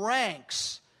own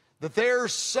ranks, that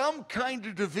there's some kind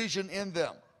of division in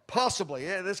them. Possibly.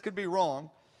 Yeah, this could be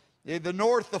wrong. The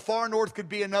north, the far north, could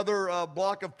be another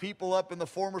block of people up in the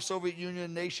former Soviet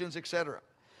Union nations, etc.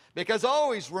 Because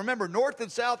always remember, north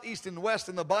and south, east and west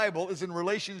in the Bible is in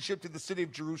relationship to the city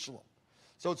of Jerusalem.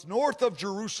 So it's north of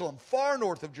Jerusalem, far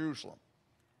north of Jerusalem.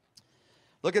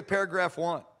 Look at paragraph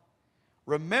 1.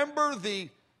 Remember the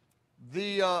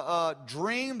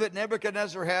dream that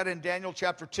Nebuchadnezzar had in Daniel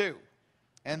chapter 2.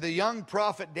 And the young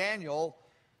prophet Daniel,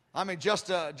 I mean, just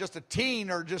a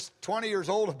teen or just 20 years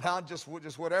old about, just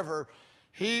whatever,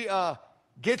 he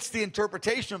gets the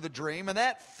interpretation of the dream. And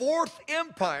that fourth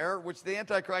empire, which the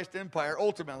Antichrist empire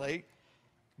ultimately,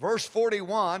 verse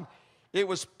 41, it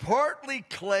was partly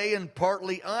clay and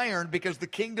partly iron, because the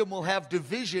kingdom will have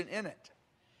division in it.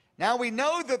 Now we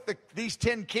know that these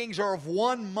 10 kings are of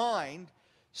one mind,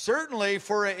 certainly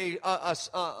for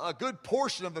a good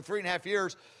portion of the 3.5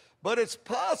 years, but it's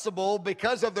possible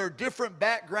because of their different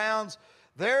backgrounds.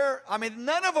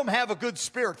 None of them have a good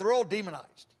spirit. They're all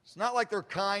demonized. It's not like they're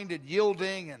kind and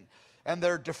yielding and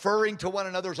they're deferring to one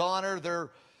another's honor.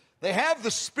 They have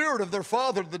the spirit of their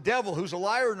father, the devil, who's a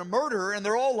liar and a murderer, and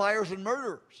they're all liars and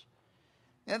murderers.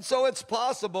 And so it's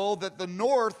possible that the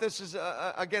north, this is,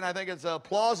 again, I think it's a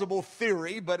plausible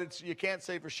theory, but you can't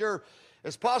say for sure,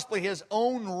 is possibly his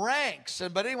own ranks.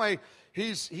 But anyway,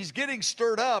 he's getting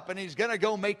stirred up, and he's going to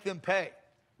go make them pay.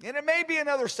 And it may be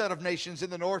another set of nations in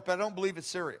the north, but I don't believe it's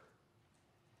Syria.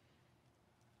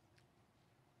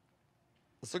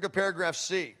 Let's look at paragraph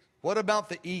C. What about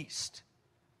the east?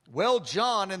 Well,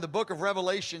 John in the book of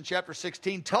Revelation, chapter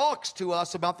 16, talks to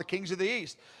us about the kings of the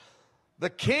east. The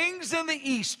kings in the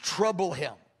east trouble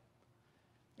him.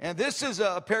 And this is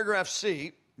paragraph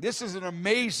C. This is an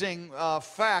amazing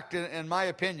fact, in my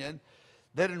opinion,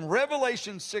 that in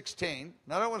Revelation 16,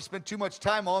 now I don't want to spend too much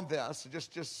time on this,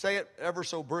 just say it ever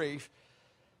so brief.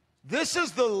 This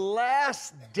is the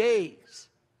last days,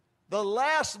 the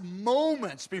last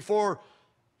moments before,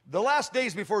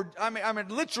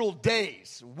 literal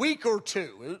days, week or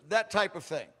two, that type of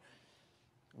thing.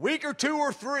 Week or 2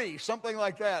 or 3, something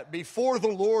like that, before the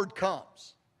Lord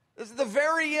comes. This is the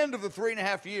very end of the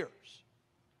 3.5 years.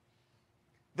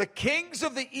 The kings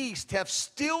of the east have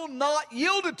still not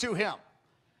yielded to him.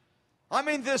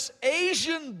 This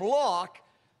Asian bloc,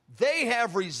 they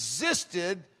have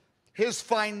resisted his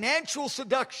financial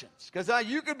seductions. Because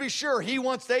you can be sure he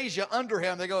wants Asia under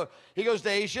him. He goes to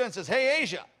Asia and says, hey,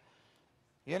 Asia,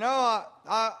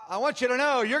 I want you to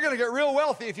know you're going to get real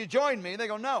wealthy if you join me. And they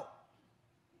go, no.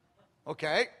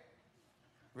 Okay.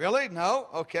 Really? No?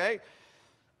 Okay.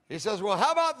 He says, well,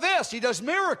 how about this? He does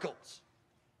miracles.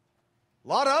 A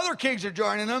lot of other kings are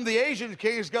joining him. The Asian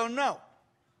kings go, no.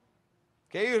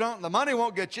 Okay, the money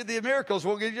won't get you. The miracles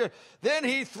won't get you. Then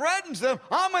he threatens them,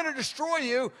 I'm going to destroy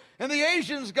you. And the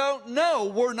Asians go, no,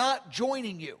 we're not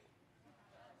joining you.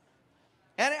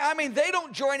 And they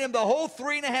don't join him the whole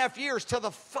 3.5 years till the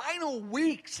final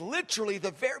weeks, literally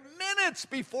the very minutes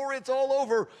before it's all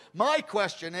over. My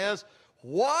question is,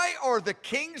 why are the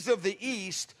kings of the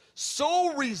east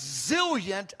so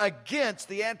resilient against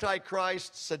the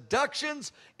Antichrist's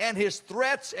seductions and his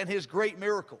threats and his great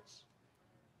miracles?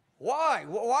 Why?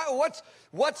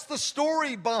 What's the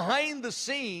story behind the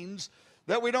scenes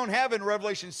that we don't have in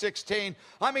Revelation 16?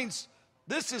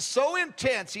 This is so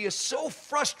intense. He is so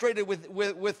frustrated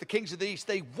with the kings of the east.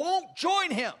 They won't join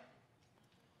him.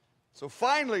 So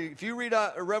finally, if you read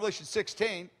Revelation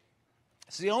 16,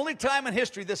 it's the only time in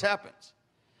history this happens.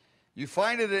 You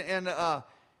find it in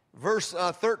verse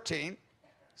 13.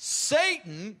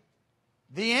 Satan,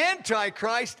 the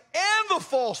Antichrist, and the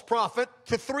false prophet,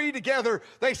 the three together,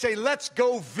 they say, let's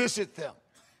go visit them.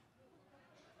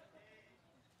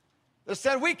 They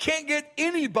said, we can't get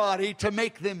anybody to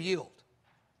make them yield.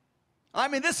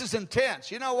 This is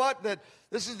intense. You know what? That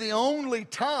this is the only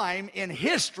time in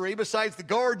history, besides the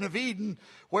Garden of Eden,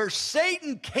 where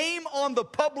Satan came on the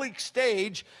public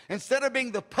stage. Instead of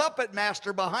being the puppet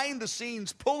master behind the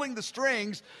scenes pulling the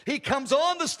strings, he comes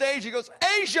on the stage. He goes,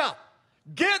 Asia,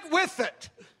 get with it.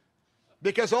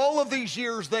 Because all of these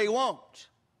years they won't.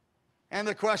 And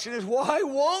the question is, why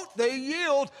won't they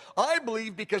yield? I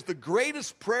believe because the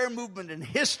greatest prayer movement in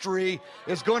history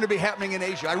is going to be happening in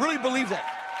Asia. I really believe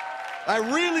that. I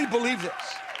really believe this.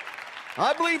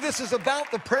 I believe this is about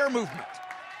the prayer movement.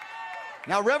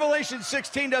 Now, Revelation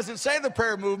 16 doesn't say the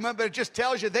prayer movement, but it just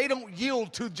tells you they don't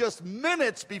yield to just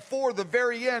minutes before the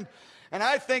very end. And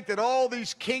I think that all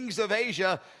these kings of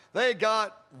Asia, they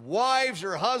got wives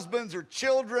or husbands or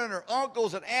children or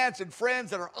uncles and aunts and friends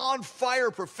that are on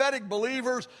fire, prophetic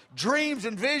believers, dreams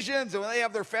and visions. And when they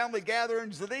have their family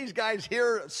gatherings, these guys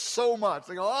hear so much.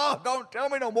 They go, oh, don't tell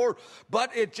me no more.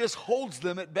 But it just holds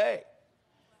them at bay.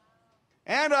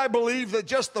 And I believe that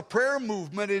just the prayer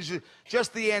movement is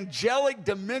just the angelic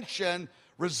dimension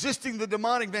resisting the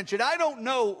demonic dimension. I don't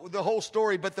know the whole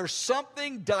story, but there's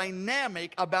something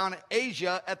dynamic about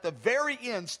Asia at the very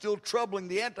end still troubling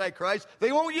the Antichrist.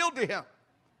 They won't yield to him.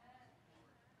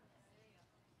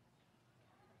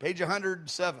 Page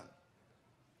 107.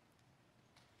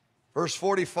 Verse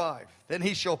 45. Then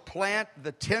he shall plant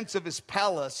the tents of his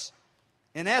palace,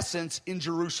 in essence, in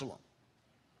Jerusalem.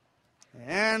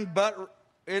 But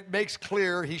it makes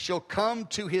clear he shall come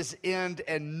to his end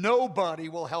and nobody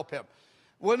will help him.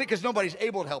 Well, because nobody's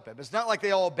able to help him. It's not like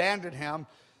they all abandoned him.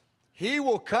 He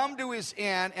will come to his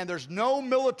end, and there's no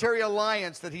military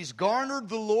alliance that he's garnered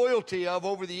the loyalty of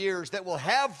over the years that will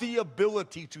have the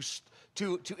ability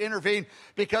to intervene,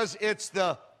 because it's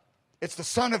the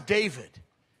son of David.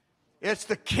 It's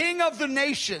the King of the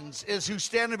nations is who's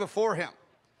standing before him.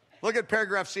 Look at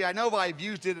paragraph C. I know I've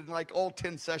used it in like all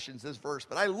 10 sessions, this verse,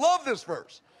 but I love this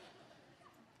verse.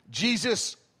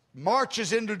 Jesus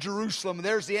marches into Jerusalem, and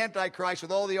there's the Antichrist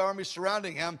with all the armies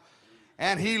surrounding him,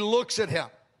 and he looks at him,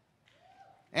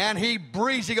 and he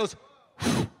breathes, he goes,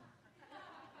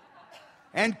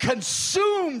 and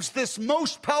consumes this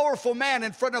most powerful man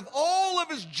in front of all of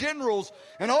his generals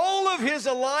and all of his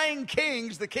allying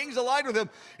kings, the kings allied with him,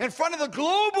 in front of the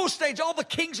global stage. All the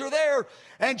kings are there,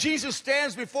 and Jesus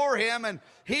stands before him, and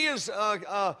he has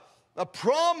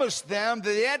promised them, that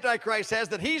the Antichrist has,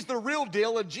 that he's the real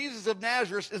deal, and Jesus of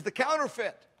Nazareth is the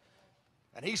counterfeit.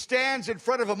 And he stands in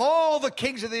front of them, all the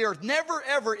kings of the earth. Never,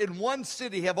 ever in one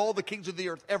city have all the kings of the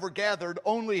earth ever gathered,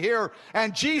 only here.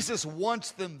 And Jesus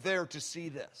wants them there to see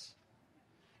this.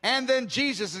 And then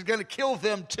Jesus is going to kill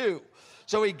them too.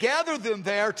 So he gathered them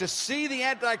there to see the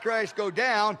Antichrist go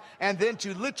down, and then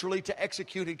to literally to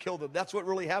execute and kill them. That's what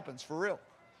really happens, for real.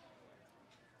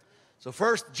 So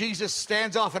first, Jesus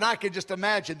stands off, and I can just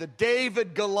imagine the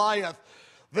David Goliath,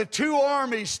 the two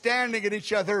armies standing at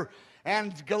each other.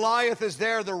 And Goliath is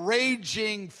there, the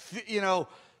raging,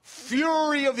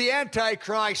 fury of the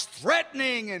Antichrist,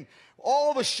 threatening and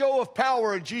all the show of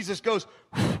power. And Jesus goes,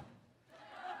 then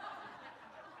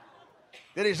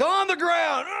he's on the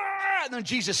ground. And then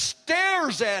Jesus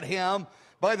stares at him.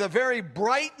 By the very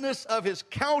brightness of his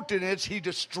countenance, he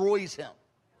destroys him.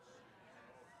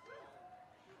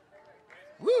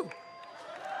 Woo!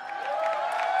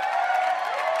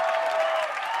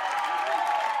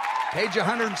 Page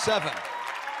 107.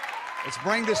 Let's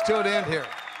bring this to an end here.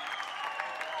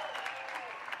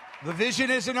 The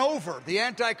vision isn't over. The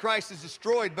Antichrist is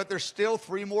destroyed, but there's still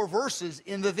 3 more verses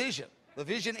in the vision. The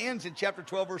vision ends in chapter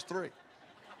 12, verse 3.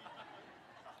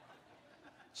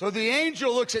 So the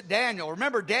angel looks at Daniel.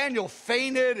 Remember, Daniel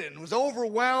fainted and was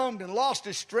overwhelmed and lost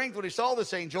his strength when he saw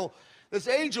this angel. This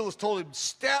angel has told him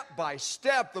step by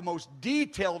step the most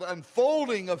detailed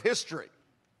unfolding of history.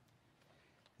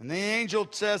 And the angel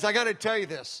says, I got to tell you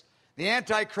this. The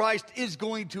Antichrist is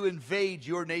going to invade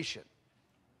your nation.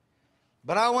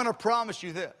 But I want to promise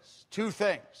you this. 2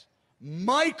 things.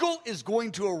 Michael is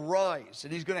going to arise,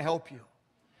 and he's going to help you.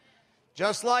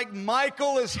 Just like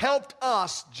Michael has helped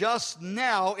us just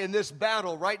now in this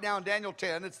battle, right now in Daniel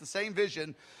 10, it's the same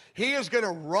vision. He is going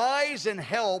to rise and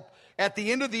help at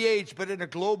the end of the age, but in a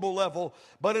global level.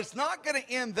 But it's not going to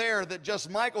end there, that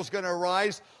just Michael's going to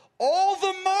arise. All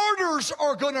the martyrs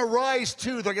are going to rise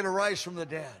too. They're going to rise from the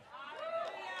dead.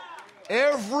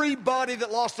 Everybody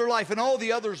that lost their life, and all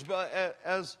the others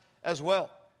as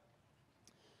well.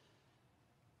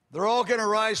 They're all going to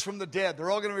rise from the dead.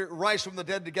 They're all going to rise from the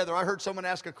dead together. I heard someone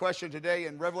ask a question today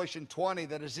in Revelation 20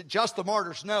 that is it just the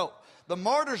martyrs? No. The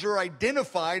martyrs are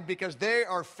identified because they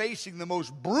are facing the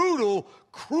most brutal,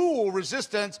 cruel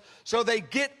resistance, so they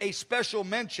get a special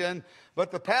mention.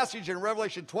 But the passage in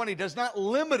Revelation 20 does not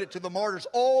limit it to the martyrs.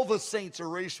 All the saints are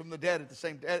raised from the dead at the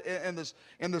same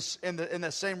in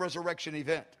the same resurrection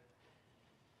event.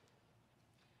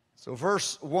 So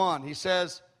verse 1, he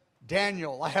says,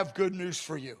 Daniel, I have good news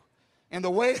for you. In the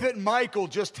way that Michael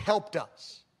just helped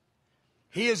us,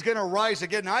 he is going to rise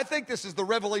again. Now, I think this is the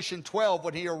Revelation 12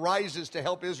 when he arises to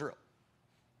help Israel.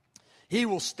 He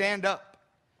will stand up.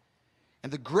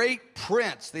 And the great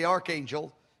prince, the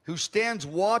archangel, who stands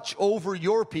watch over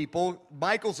your people,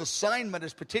 Michael's assignment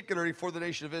is particularly for the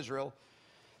nation of Israel.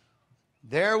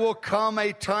 There will come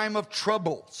a time of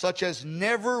trouble, such as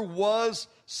never was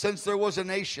since there was a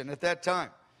nation at that time.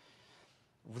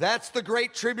 That's the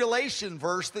great tribulation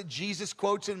verse that Jesus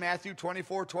quotes in Matthew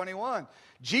 24:21.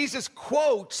 Jesus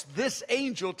quotes this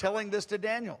angel telling this to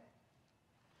Daniel.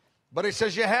 But he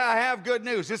says, I have good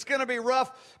news. It's going to be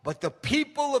rough, but the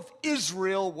people of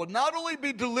Israel will not only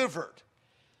be delivered,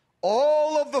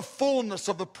 all of the fullness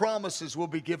of the promises will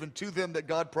be given to them that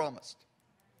God promised.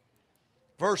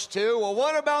 Verse 2, well,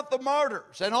 what about the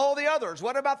martyrs and all the others?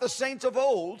 What about the saints of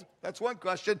old? That's one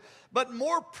question. But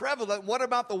more prevalent, what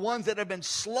about the ones that have been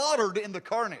slaughtered in the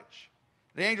carnage?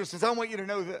 The angel says, I want you to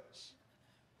know this.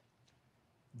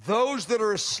 Those that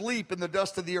are asleep in the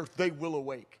dust of the earth, they will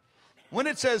awake. When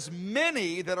it says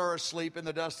many that are asleep in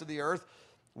the dust of the earth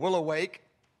will awake,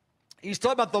 he's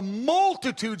talking about the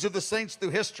multitudes of the saints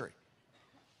through history.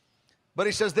 But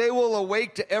he says they will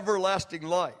awake to everlasting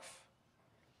life.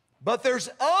 But there's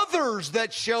others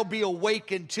that shall be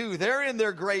awakened too. They're in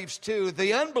their graves too.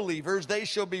 The unbelievers, they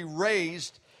shall be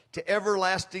raised to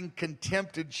everlasting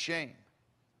contempted shame.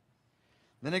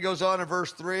 Then he goes on in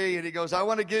verse 3, and he goes, I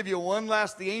want to give you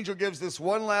the angel gives this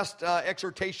one last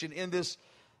exhortation in this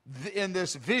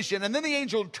vision. And then the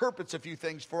angel interprets a few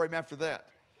things for him after that.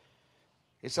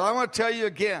 He said, I want to tell you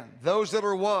again, those that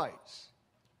are wise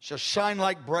shall shine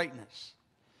like brightness.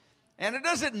 And it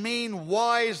doesn't mean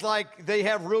wise like they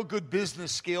have real good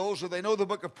business skills or they know the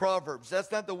book of Proverbs.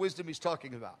 That's not the wisdom he's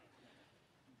talking about.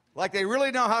 Like they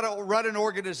really know how to run an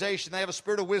organization. They have a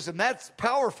spirit of wisdom. That's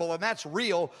powerful and that's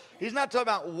real. He's not talking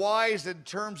about wise in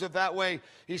terms of that way.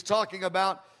 He's talking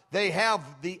about they have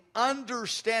the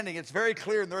understanding. It's very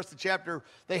clear in the rest of the chapter.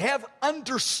 They have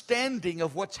understanding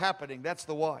of what's happening. That's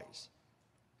the wise.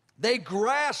 They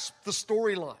grasp the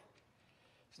storyline.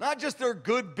 It's not just they're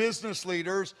good business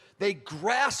leaders. They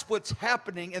grasp what's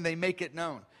happening and they make it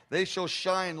known. They shall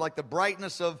shine like the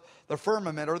brightness of the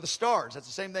firmament or the stars. That's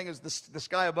the same thing as the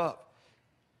sky above.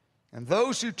 And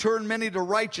those who turn many to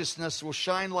righteousness will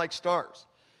shine like stars.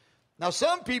 Now,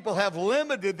 some people have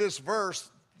limited this verse,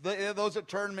 those that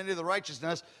turn many to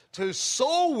righteousness, to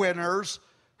soul winners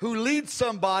who lead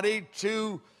somebody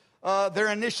to their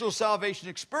initial salvation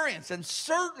experience. And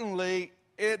certainly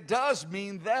it does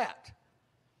mean that.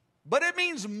 But it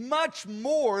means much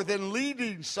more than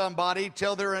leading somebody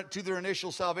to their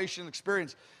initial salvation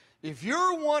experience. If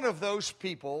you're one of those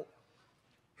people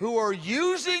who are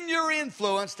using your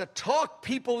influence to talk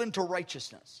people into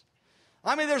righteousness.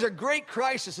 I mean, there's a great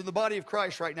crisis in the body of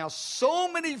Christ right now.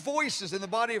 So many voices in the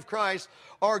body of Christ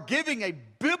are giving a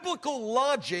biblical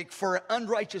logic for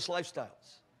unrighteous lifestyles.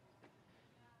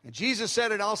 And Jesus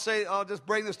said, and I'll just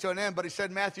bring this to an end, but he said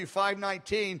in Matthew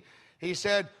 5:19, he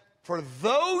said, for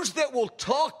those that will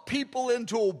talk people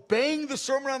into obeying the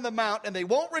Sermon on the Mount and they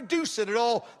won't reduce it at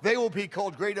all, they will be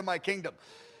called great in my kingdom.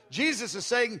 Jesus is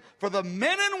saying for the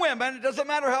men and women, it doesn't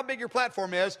matter how big your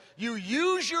platform is, you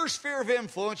use your sphere of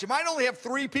influence. You might only have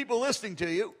 3 people listening to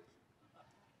you.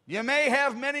 You may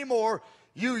have many more.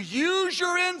 You use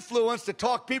your influence to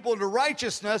talk people into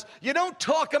righteousness. You don't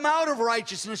talk them out of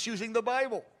righteousness using the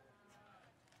Bible.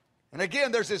 And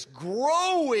again, there's this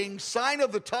growing sign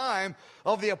of the time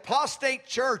of the apostate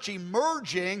church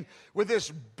emerging with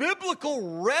this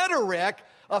biblical rhetoric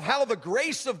of how the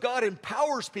grace of God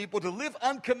empowers people to live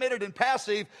uncommitted and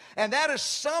passive, and that is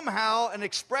somehow an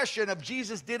expression of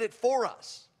Jesus did it for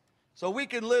us. So we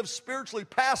can live spiritually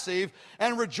passive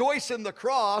and rejoice in the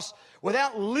cross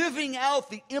without living out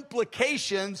the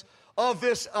implications of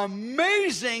this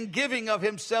amazing giving of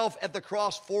himself at the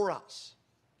cross for us.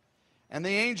 And the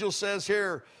angel says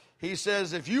here, he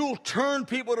says, if you'll turn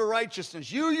people to righteousness,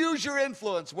 you use your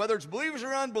influence, whether it's believers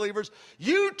or unbelievers,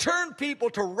 you turn people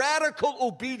to radical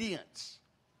obedience.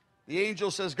 The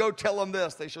angel says, go tell them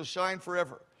this, they shall shine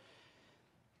forever.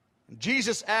 And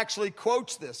Jesus actually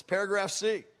quotes this, paragraph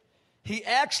C. He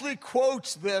actually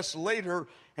quotes this later,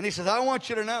 and he says, I want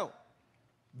you to know,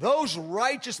 those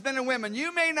righteous men and women,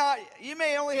 you may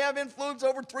only have influence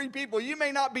over 3 people. You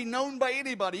may not be known by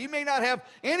anybody. You may not have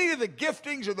any of the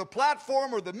giftings or the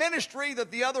platform or the ministry that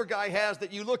the other guy has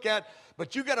that you look at,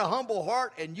 but you got a humble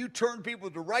heart and you turn people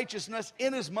to righteousness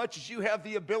in as much as you have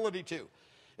the ability to.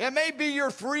 It may be your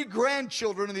 3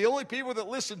 grandchildren and the only people that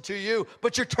listen to you,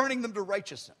 but you're turning them to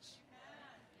righteousness.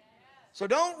 So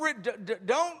don't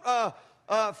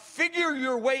figure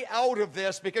your way out of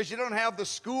this because you don't have the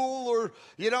school or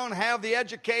you don't have the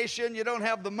education, you don't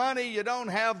have the money, you don't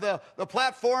have the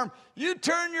platform. You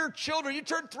turn your children, you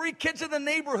turn 3 kids in the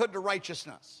neighborhood to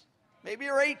righteousness. Maybe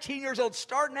you're 18 years old.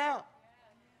 Start now.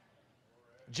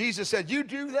 Jesus said, you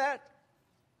do that.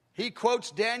 He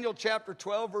quotes Daniel chapter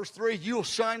 12, verse 3, you'll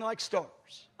shine like stars.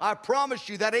 I promise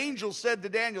you, that angel said to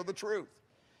Daniel the truth.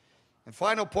 And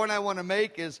final point I want to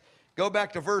make is, go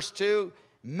back to verse 2.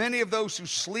 Many of those who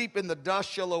sleep in the dust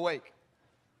shall awake.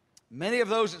 Many of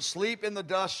those that sleep in the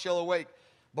dust shall awake.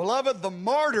 Beloved, the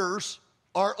martyrs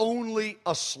are only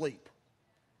asleep.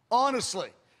 Honestly,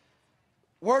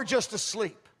 we're just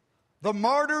asleep. The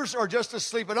martyrs are just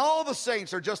asleep, and all the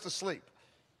saints are just asleep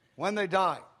when they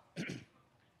die.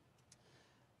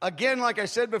 Again, like I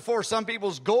said before, some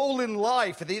people's goal in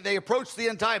life, they approach the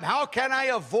end time. How can I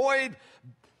avoid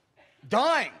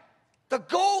dying? The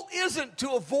goal isn't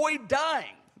to avoid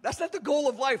dying. That's not the goal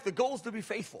of life. The goal is to be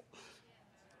faithful.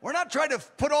 We're not trying to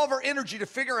put all of our energy to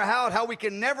figure out how we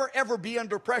can never, ever be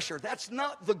under pressure. That's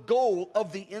not the goal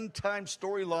of the end time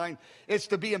storyline. It's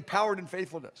to be empowered in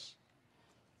faithfulness.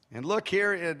 And look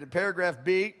here in paragraph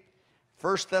B,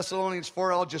 1 Thessalonians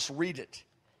 4, I'll just read it.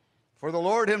 For the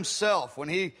Lord himself, when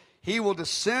he will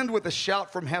descend with a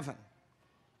shout from heaven,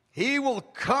 he will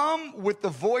come with the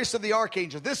voice of the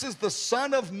archangel. This is the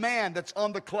Son of Man that's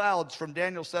on the clouds from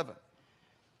Daniel 7.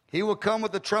 He will come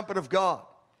with the trumpet of God.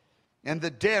 And the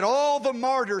dead, all the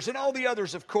martyrs and all the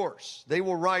others, of course, they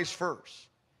will rise first.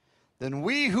 Then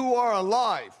we who are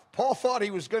alive, Paul thought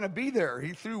he was going to be there.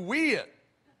 He threw we in.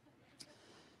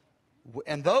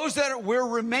 And those that we're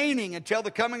remaining until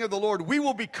the coming of the Lord, we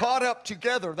will be caught up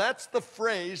together. That's the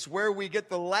phrase where we get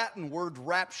the Latin word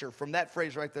rapture from that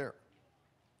phrase right there.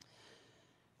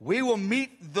 We will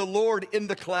meet the Lord in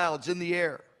the clouds, in the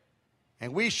air.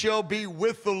 And we shall be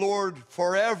with the Lord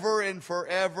forever and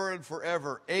forever and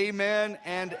forever. Amen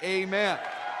and amen.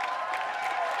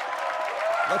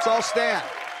 Let's all stand.